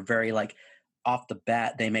clients who are very like off the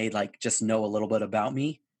bat, they may like just know a little bit about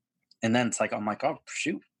me. And then it's like, I'm like, oh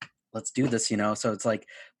shoot, let's do this, So it's like,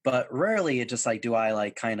 but rarely it just like, do I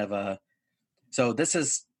like kind of so this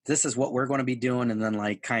is what we're going to be doing. And then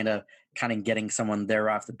like kind of getting someone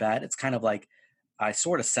there off the bat. It's kind of like, I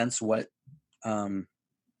sort of sense what, and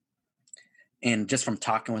just from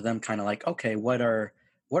talking with them, kind of like, okay, what are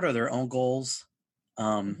their own goals?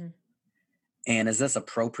 And is this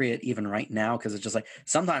appropriate even right now? Cause it's just like,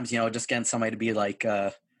 sometimes, just getting somebody to be like,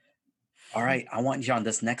 all right, I want you on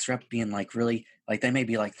this next rep being like, really like, they may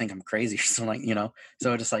be like, think I'm crazy or something, like,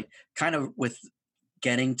 so just like kind of with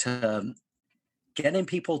getting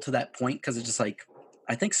people to that point. Cause it's just like,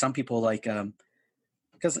 I think some people like,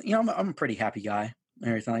 cause I'm a pretty happy guy and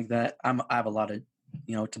everything like that. I have a lot of,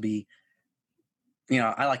 to be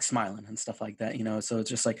I like smiling and stuff like that, so it's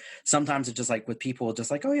just like sometimes it's just like with people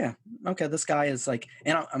just like, oh yeah, okay, this guy is like,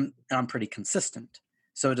 and I'm pretty consistent,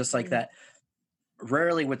 so just like Mm. that.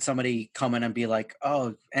 Rarely would somebody come in and be like,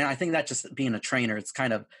 oh, and I think that just being a trainer, it's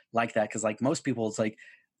kind of like that, because like most people, it's like,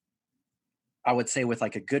 I would say with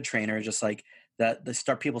like a good trainer, just like that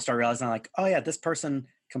people start realizing like, oh yeah, this person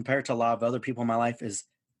compared to a lot of other people in my life is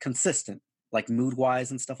consistent, like mood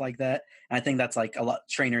wise and stuff like that. And I think that's like a lot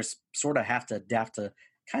trainers sort of have to adapt to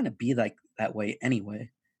kind of be like that way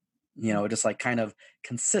anyway. Just like kind of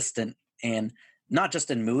consistent, and not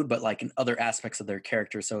just in mood, but like in other aspects of their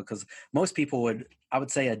character. So because most people would, I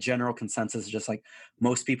would say a general consensus is just like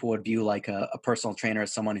most people would view like a personal trainer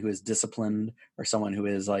as someone who is disciplined, or someone who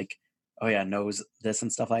is like, oh yeah, knows this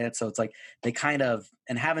and stuff like that. So it's like they kind of,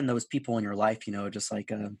 and having those people in your life, just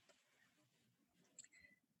like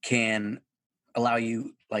can allow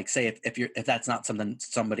you, like, say if that's not something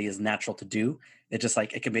somebody is natural to do, it just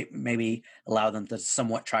like it can be maybe allow them to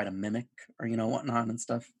somewhat try to mimic, or whatnot and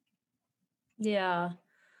stuff. Yeah.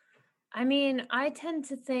 I mean, I tend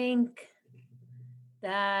to think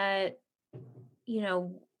that, you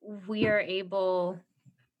know, we are able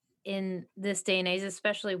in this day and age,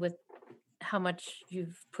 especially with how much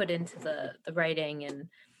you've put into the writing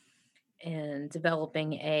and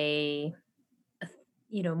developing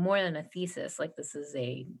more than a thesis, like this is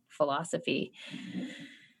a philosophy,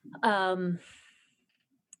 um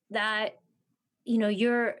that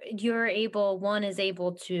you're able one is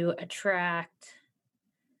able to attract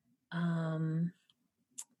um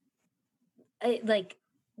like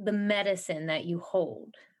the medicine that you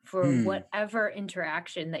hold for Mm, whatever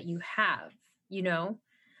interaction that you have, you know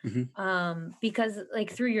hmm. because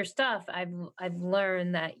like through your stuff I've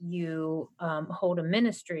learned that you hold a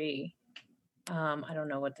ministry. I don't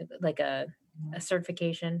know what like a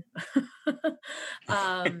certification.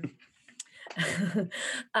 um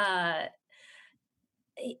uh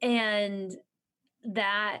and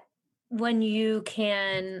that when you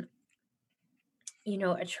can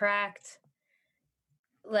attract,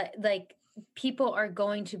 like people are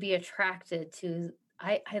going to be attracted to.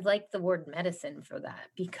 I like the word medicine for that,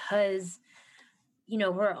 because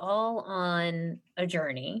we're all on a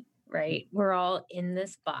journey, right? We're all in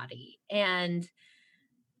this body, and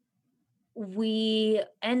we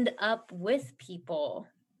end up with people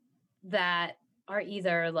that are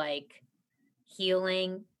either like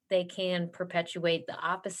healing, they can perpetuate the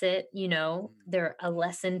opposite, they're a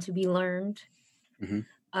lesson to be learned. Hmm.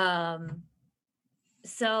 um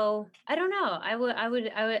so I don't know,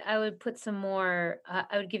 I would put some more,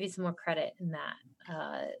 I would give you some more credit in that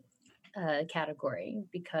category,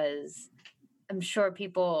 because I'm sure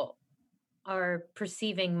people are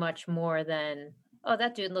perceiving much more than, oh,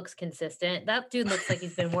 that dude looks consistent, that dude looks like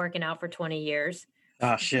he's been working out for 20 years.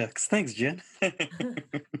 Ah, shucks. Thanks, Jen.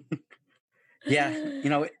 Yeah,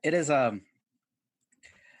 it is. I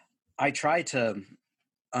try to,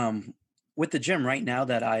 um, with the gym right now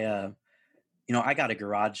that I got a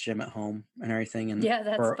garage gym at home and everything, and Yeah,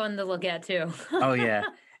 that's for fun to look at too. oh yeah,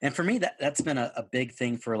 and for me that's been a big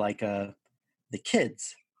thing for like the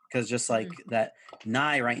kids, because just like Mm. that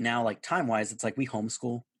Nye right now, like time wise, it's like we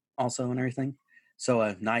homeschool also and everything.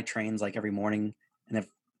 So Nye trains like every morning, and if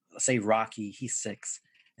say Rocky, he's 6,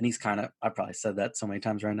 and he's kind of, I probably said that so many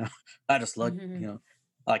times right now. I just look, Mhm.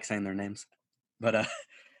 I like saying their names, but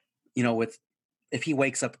with if he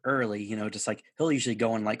wakes up early, just like he'll usually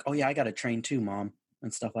go and like, oh yeah, I got to train too, mom,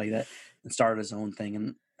 and stuff like that, and start his own thing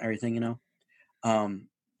and everything. Um,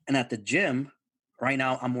 and at the gym right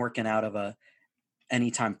now, I'm working out of a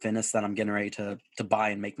Anytime Fitness that I'm getting ready to buy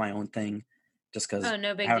and make my own thing, just because Oh,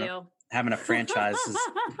 no big having deal. having a franchise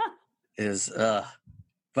is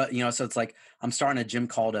but so it's like I'm starting a gym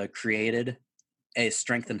called Created, a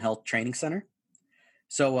strength and health training center.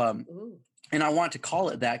 So Ooh. and I want to call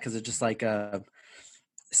it that because it's just like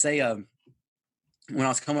say when I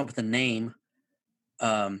was coming up with a name,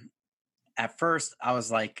 um at first I was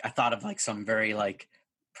like, I thought of like some very like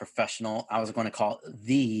professional, I was going to call it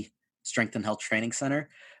the Strength and Health Training Center,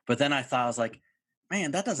 but then I thought, I was like,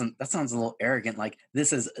 man, that sounds a little arrogant, like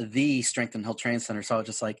this is the Strength and Health Training Center. So I was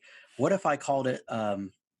just like, what if I called it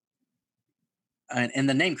and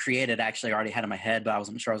the name Created actually already had in my head, but I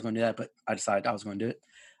wasn't sure I was going to do that, but I decided I was going to do it.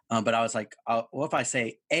 But I was like, what if I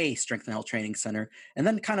say a Strength and Health Training Center, and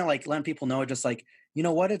then kind of like letting people know, just like,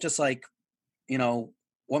 what, it just like, you know,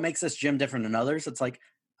 what makes this gym different than others? It's like,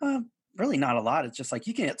 uh, really not a lot. It's just like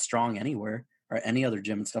you can get strong anywhere or any other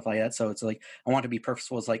gym and stuff like that. So it's like, I want to be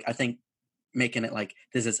purposeful. It's like, I think making it like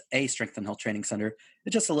this is a Strength and Health Training Center, it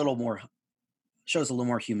just a little more shows a little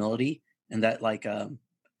more humility, and that like,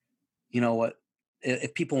 what,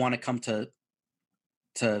 if people want to come to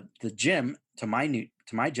to the gym, to my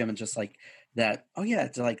gym, and just like that. Oh yeah,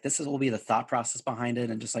 it's like this is will be the thought process behind it,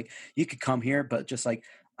 and just like you could come here, but just like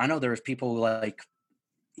I know there's people who, like,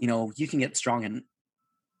 you can get strong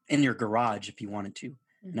in your garage if you wanted to,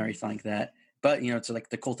 and Mhm. everything like that. But it's like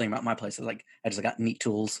the cool thing about my place is like I just got neat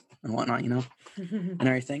tools and whatnot, and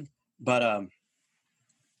everything. But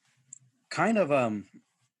kind of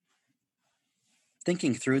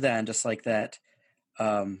thinking through that and just like that,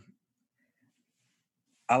 um,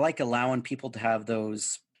 I like allowing people to have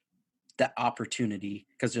that opportunity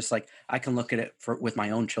because just like I can look at it for with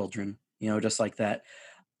my own children, just like that.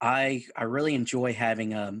 I really enjoy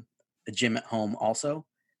having a gym at home also,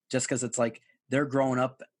 just because it's like they're growing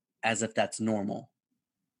up as if that's normal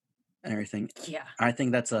and everything. Yeah. I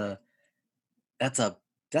think that's a that's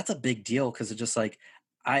a big deal because it's just like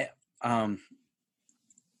I um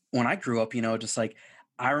when I grew up, just like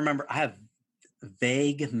I remember I have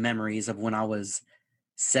vague memories of when I was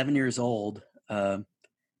 7 years old,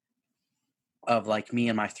 of like me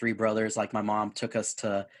and my three brothers. Like my mom took us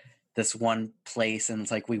to this one place, and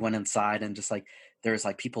it's like we went inside, and just like there's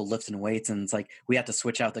like people lifting weights, and it's like we had to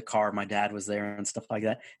switch out the car. My dad was there and stuff like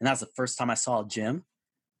that, and that was the first time I saw a gym.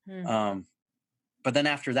 Hmm. Um, but then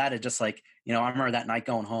after that, it just like I remember that night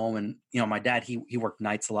going home, and my dad he worked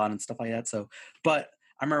nights a lot and stuff like that. So, but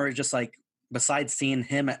I remember just like besides seeing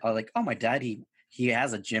him, like, oh, my dad he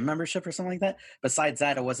has a gym membership or something like that. Besides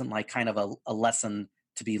that, it wasn't like kind of a lesson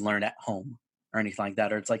to be learned at home or anything like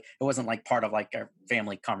that, or it's like it wasn't like part of like our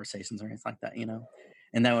family conversations or anything like that.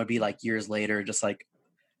 And then it would be like years later, just like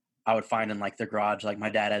I would find in like their garage, like my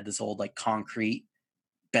dad had this old like concrete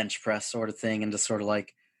bench press sort of thing, and just sort of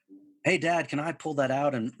like, hey dad, can I pull that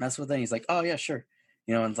out and mess with it? And he's like, oh yeah, sure.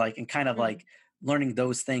 And it's like, and kind of Hmm. like learning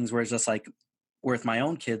those things where it's just like with my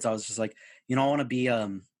own kids, I was just like, I want to be I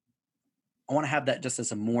want to have that just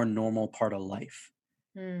as a more normal part of life.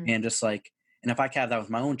 Hmm. And just like, and if I can have that with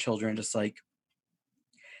my own children, just like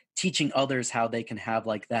teaching others how they can have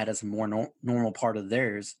like that as a more normal part of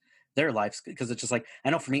their lives, because it's just like I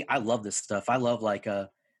know for me, I love this stuff. I love like the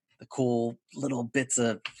cool little bits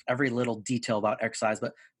of every little detail about exercise,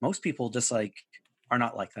 but most people just like are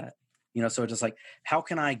not like that. So just like how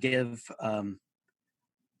can I give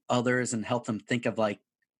others and help them think of like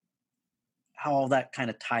how all that kind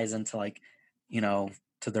of ties into like you know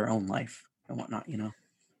to their own life and whatnot.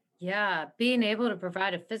 Yeah, being able to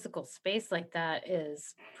provide a physical space like that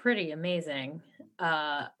is pretty amazing.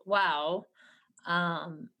 Wow.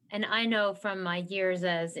 And I know from my years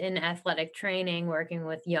as in athletic training, working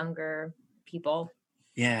with younger people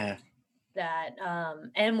Yeah. that,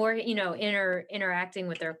 and we're, interacting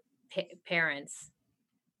with their parents,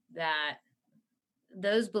 that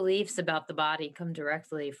those beliefs about the body come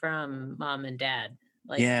directly from mom and dad.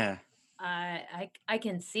 Like Yeah. I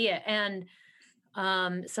can see it. And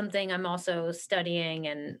something I'm also studying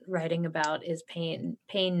and writing about is pain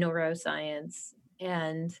neuroscience.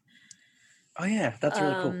 And Oh yeah, that's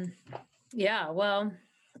really cool. um, yeah, well,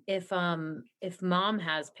 if mom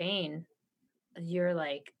has pain, you're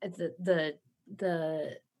like the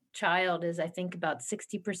child is, I think, about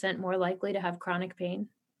 60% more likely to have chronic pain.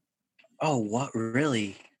 Oh, what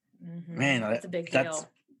really? Man, It's a big that's deal.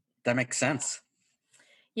 that makes sense.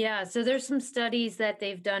 Yeah, so there's some studies that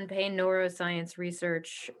they've done pain neuroscience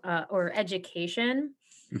research, or education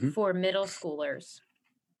Hmm. for middle schoolers.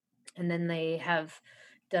 And then they have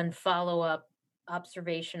done follow-up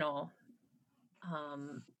observational,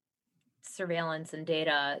 um, surveillance and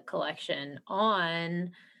data collection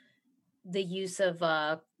on the use of,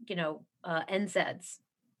 NSAIDs,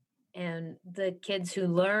 and the kids who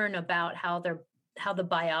learn about how the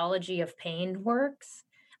biology of pain works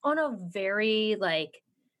on a very like,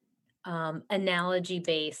 analogy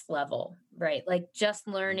based level, right? Like just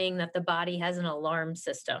learning that the body has an alarm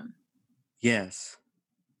system, Yes.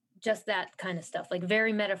 just that kind of stuff, like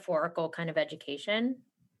very metaphorical kind of education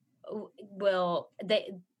will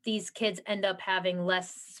they these kids end up having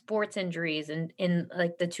less sports injuries in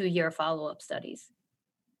like the 2-year follow-up studies.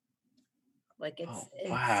 Like Oh it's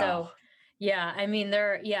wow. so, yeah, I mean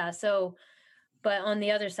they're, yeah, so, but on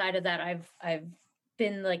the other side of that, I've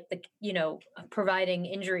been like providing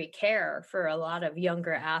injury care for a lot of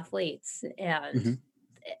younger athletes. And Hmm.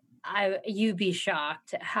 you'd be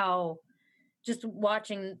shocked how, just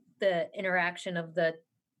watching the interaction of the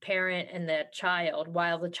parent and the child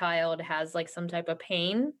while the child has like some type of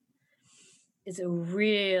pain is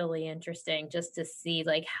really interesting, just to see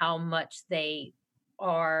like how much they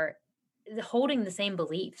are holding the same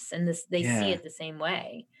beliefs, and this they see Yeah. it the same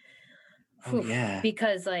way. Oh Phew, yeah.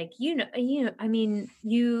 because like, I mean,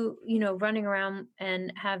 running around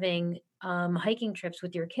and having hiking trips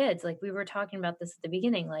with your kids, like we were talking about this at the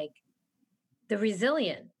beginning, like the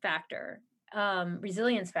resilience factor,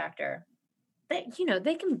 that,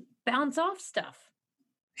 they can bounce off stuff.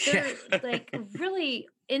 Yeah. They're like really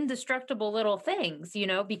indestructible little things,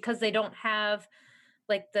 because they don't have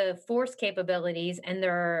like the force capabilities, and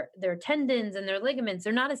their tendons and their ligaments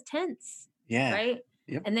are not as tense, Yeah. right?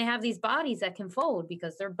 Yep. And they have these bodies that can fold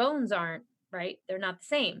because their bones aren't, right, they're not the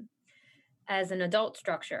same as an adult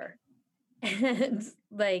structure. And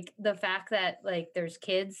like the fact that like there's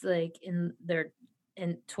kids like in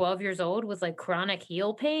 12 years old with like chronic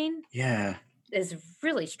heel pain Yeah. is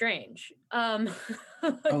really strange.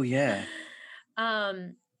 Oh yeah.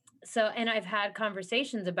 um so, and I've had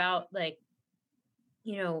conversations about like,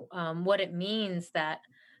 what it means that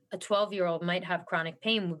a 12-year-old might have chronic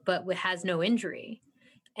pain but has no injury.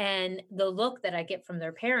 And the look that I get from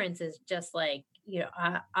their parents is just like,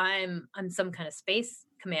 I'm some kind of space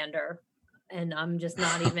commander, and I'm just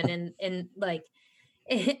not even in like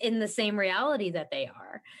in the same reality that they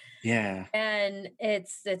are. Yeah. And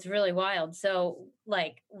it's really wild. So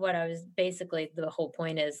like what I was basically, the whole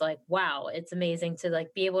point is like, wow, it's amazing to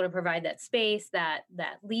like be able to provide that space, that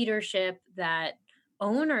leadership, that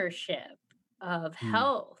ownership of Mm.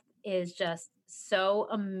 health is just so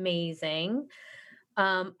amazing.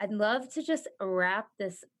 I'd love to just wrap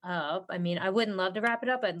this up. I mean, I wouldn't love to wrap it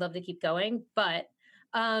up. I'd love to keep going, but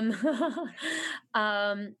um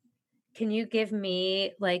um can you give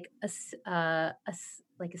me like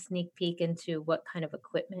like a sneak peek into what kind of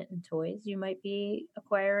equipment and toys you might be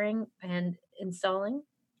acquiring and installing?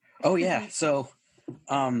 Oh yeah. So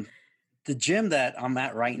um the gym that I'm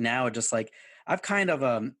at right now, just like I've kind of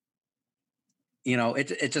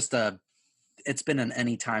it just it's been an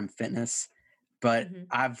anytime fitness, but Hmm.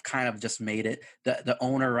 I've kind of just made it. The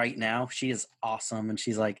owner right now, she is awesome, and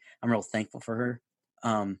she's like, I'm real thankful for her.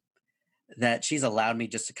 That she's allowed me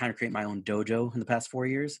just to kind of create my own dojo in the past 4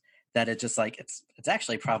 years. That it's just like it's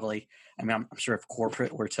actually probably. I mean, I'm sure if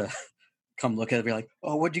corporate were to come look at it, be like,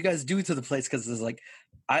 oh, what'd you guys do to the place? Because it's like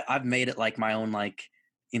I've made it like my own, like,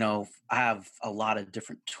 I have a lot of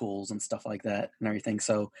different tools and stuff like that and everything.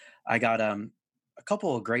 So I got a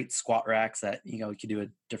couple of great squat racks that you can do a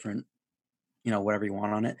different, whatever you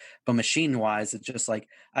want on it. But machine wise, it's just like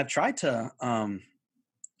I've tried to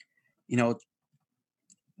you know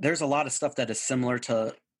there's a lot of stuff that is similar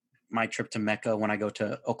to my trip to Mecca when I go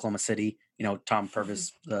to Oklahoma City, Tom Hmm.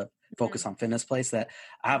 Purvis, the Focus Hmm. on Fitness place, that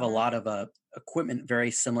I have a Hmm. lot of equipment very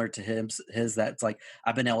similar to his that's like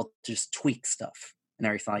I've been able to just tweak stuff and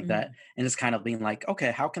everything like that. Hmm. And it's kind of being like,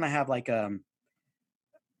 okay, how can I have like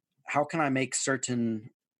how can I make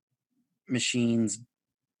certain machines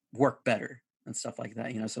work better and stuff like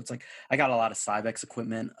that. So it's like I got a lot of Cybex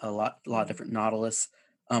equipment, a lot of Hmm. different Nautilus.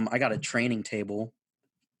 I got a training table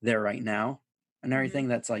there right now and Hmm. everything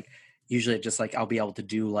that's like usually just like I'll be able to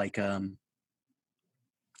do like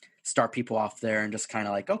start people off there and just kind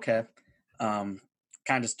of like, okay, kind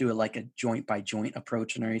of just do it like a joint by joint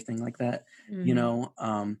approach and everything like that. you Hmm. know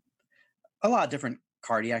a lot of different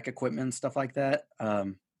cardiac equipment and stuff like that,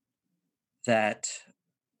 that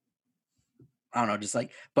I don't know, just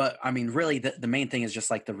like, but I mean, really, the main thing is just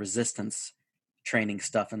like the resistance training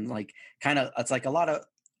stuff, and like, kind of, it's like a lot of,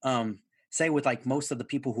 say, with like most of the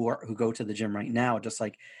people who go to the gym right now, just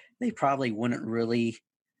like they probably wouldn't really.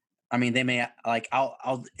 I mean, they may like,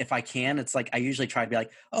 I'll if I can, it's like I usually try to be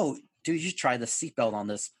like, oh, dude, you should try the seatbelt on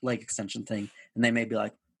this leg extension thing, and they may be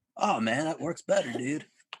like, oh man, that works better, dude.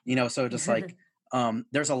 So just like,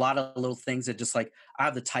 there's a lot of little things that just like I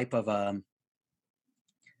have the type of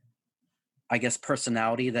I guess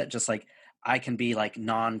personality that just like I can be like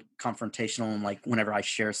non-confrontational, and like whenever I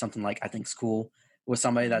share something like I think's cool with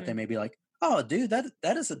somebody, that they Hmm. may be like, "Oh, dude,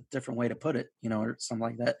 that is a different way to put it," or something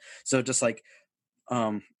like that. So just like,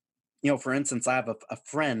 um, for instance, I have a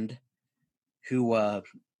friend who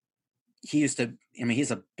he used to. I mean,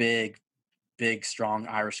 he's a big, strong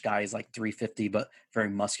Irish guy. He's like 350, but very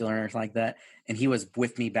muscular and everything like that. And he was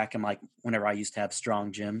with me back in like whenever I used to have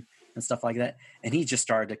strong gym and stuff like that. And he just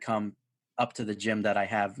started to come up to the gym that I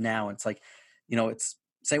have now. It's like, it's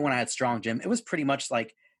say when I had strong gym, it was pretty much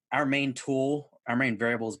like our main tool, our main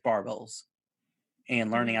variable is barbells and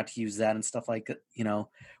learning Hmm. how to use that and stuff like that.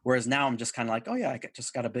 Whereas now I'm just kind of like, oh yeah,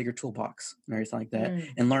 just got a bigger toolbox and everything like that, Hmm.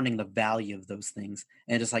 and learning the value of those things.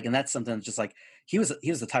 And just like, and that's something that's just like, he was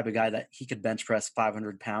the type of guy that he could bench press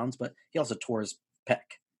 500 pounds, but he also tore his pec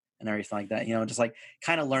and everything like that, just like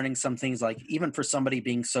kind of learning some things, like even for somebody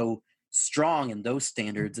being so strong in those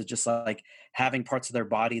standards, it's just like having parts of their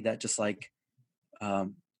body that just like,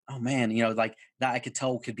 um, oh man, like that I could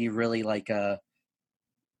tell could be really like, I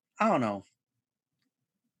don't know,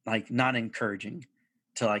 like not encouraging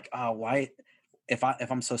to like, oh, why if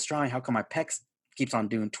I'm so strong, how come my pecs keeps on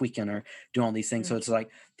tweaking or doing all these things? So it's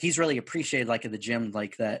like he's really appreciated like at the gym,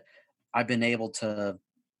 like that I've been able to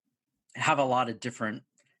have a lot of different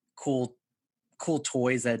cool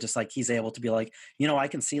toys that just like he's able to be like, I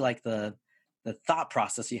can see like the thought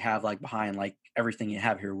process you have like behind like everything you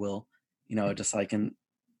have here, Will, just like, and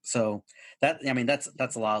so that, I mean, that's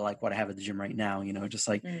a lot of like what I have at the gym right now, just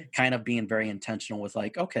like kind of being very intentional with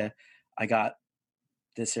like, okay, I got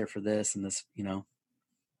this here for this and this,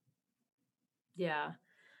 Yeah.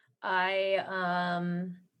 I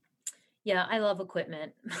love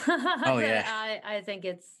equipment. Oh yeah. I think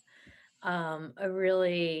it's a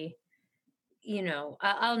really,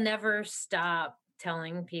 I'll never stop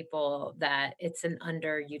telling people that it's an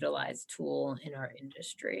underutilized tool in our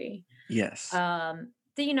industry. Yes.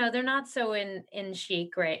 They're not so in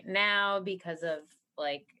chic right now because of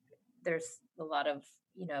like there's a lot of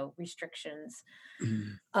restrictions.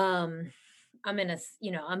 I'm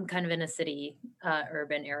I'm kind of in a city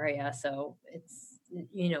urban area, so it's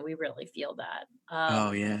we really feel that.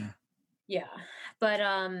 Oh yeah. Yeah, but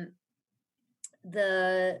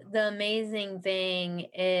the amazing thing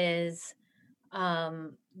is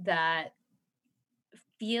that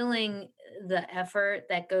feeling the effort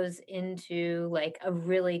that goes into like a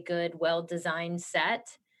really good, well-designed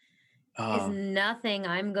set is nothing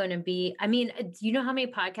I'm going to be. I mean, do you know how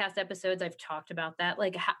many podcast episodes I've talked about that?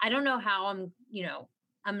 Like, I don't know how I'm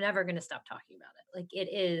never going to stop talking about it. Like, it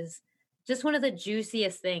is just one of the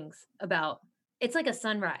juiciest things about, it's like a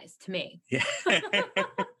sunrise to me. Yeah.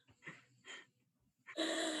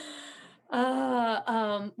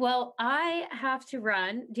 Well, I have to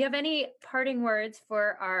run. Do you have any parting words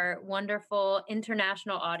for our wonderful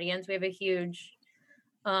international audience? We have a huge,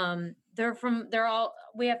 we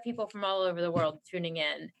have people from all over the world tuning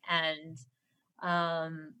in, and,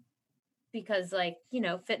 because like,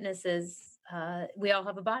 fitness is, we all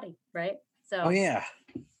have a body, right? So. Oh yeah.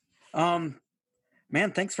 Man,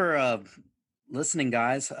 thanks for, listening,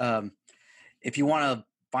 guys. If you want to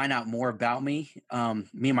find out more about me,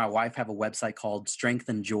 me and my wife have a website called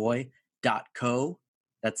strengthandjoy.co.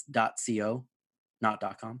 That's .co,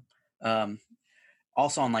 not .com.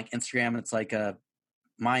 Also on like Instagram, it's like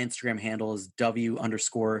my Instagram handle is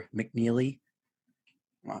W_McNeely.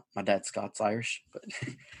 Well, my dad's Scots Irish, but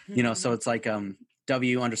so it's like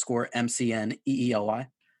W_MCNEELY.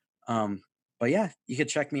 But yeah, you could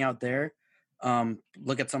check me out there.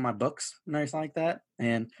 Look at some of my books and everything like that,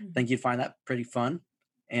 and I think you'd find that pretty fun.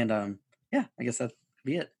 And yeah, I guess that'd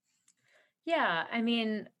be it. Yeah, I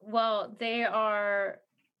mean, well, they are,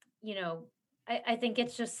 I think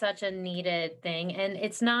it's just such a needed thing, and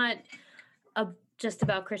it's not just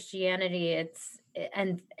about Christianity. It's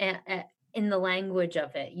and in the language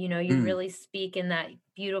of it, you really speak in that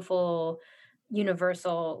beautiful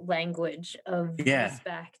universal language of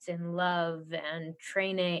respect and love and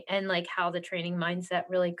training, and like how the training mindset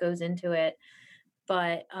really goes into it.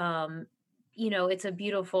 But it's a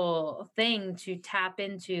beautiful thing to tap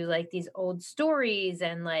into like these old stories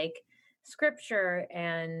and like scripture,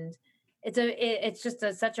 and it's just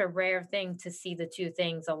such a rare thing to see the two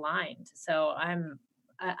things aligned. So I'm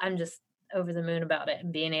just over the moon about it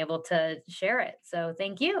and being able to share it. So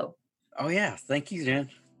thank you. Oh yeah, thank you, Jen.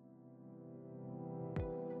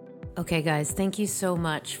 Okay, guys, thank you so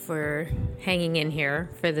much for hanging in here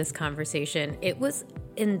for this conversation. It was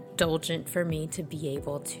indulgent for me to be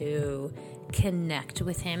able to connect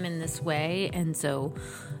with him in this way. And so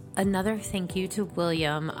another thank you to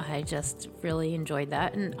William. I just really enjoyed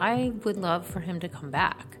that. And I would love for him to come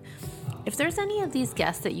back. If there's any of these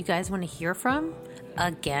guests that you guys want to hear from,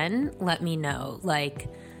 again, let me know. Like,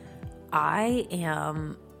 I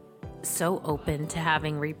am so open to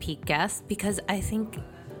having repeat guests because I think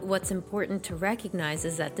what's important to recognize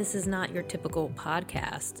is that this is not your typical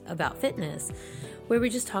podcast about fitness where we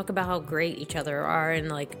just talk about how great each other are and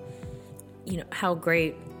like, how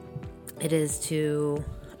great it is to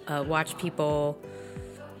watch people,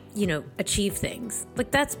 achieve things. Like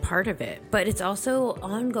that's part of it, but it's also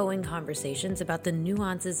ongoing conversations about the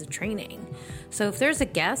nuances of training. So if there's a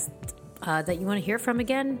guest that you want to hear from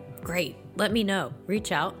again, great. Let me know.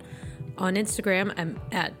 Reach out. On Instagram, I'm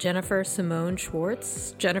at Jennifer Simone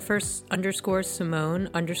Schwartz,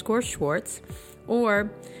 Jennifer_Simone_Schwartz,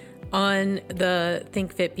 or on the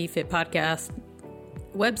Think Fit, Be Fit podcast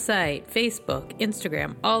website, Facebook,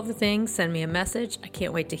 Instagram, all the things. Send me a message. I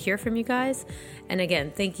can't wait to hear from you guys. And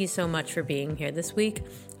again, thank you so much for being here this week.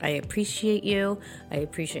 I appreciate you. I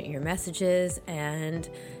appreciate your messages, and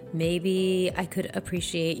maybe I could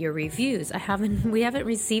appreciate your reviews. We haven't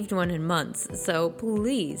received one in months. So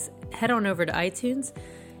please head on over to iTunes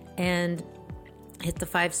and hit the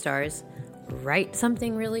 5 stars. Write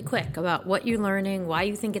something really quick about what you're learning, why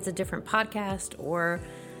you think it's a different podcast, or,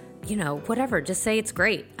 whatever. Just say it's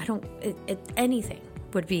great. Anything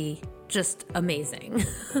would be just amazing.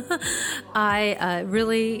 I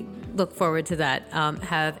really look forward to that.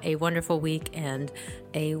 Have a wonderful week and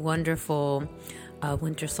a wonderful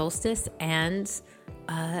winter solstice, and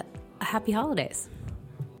happy holidays.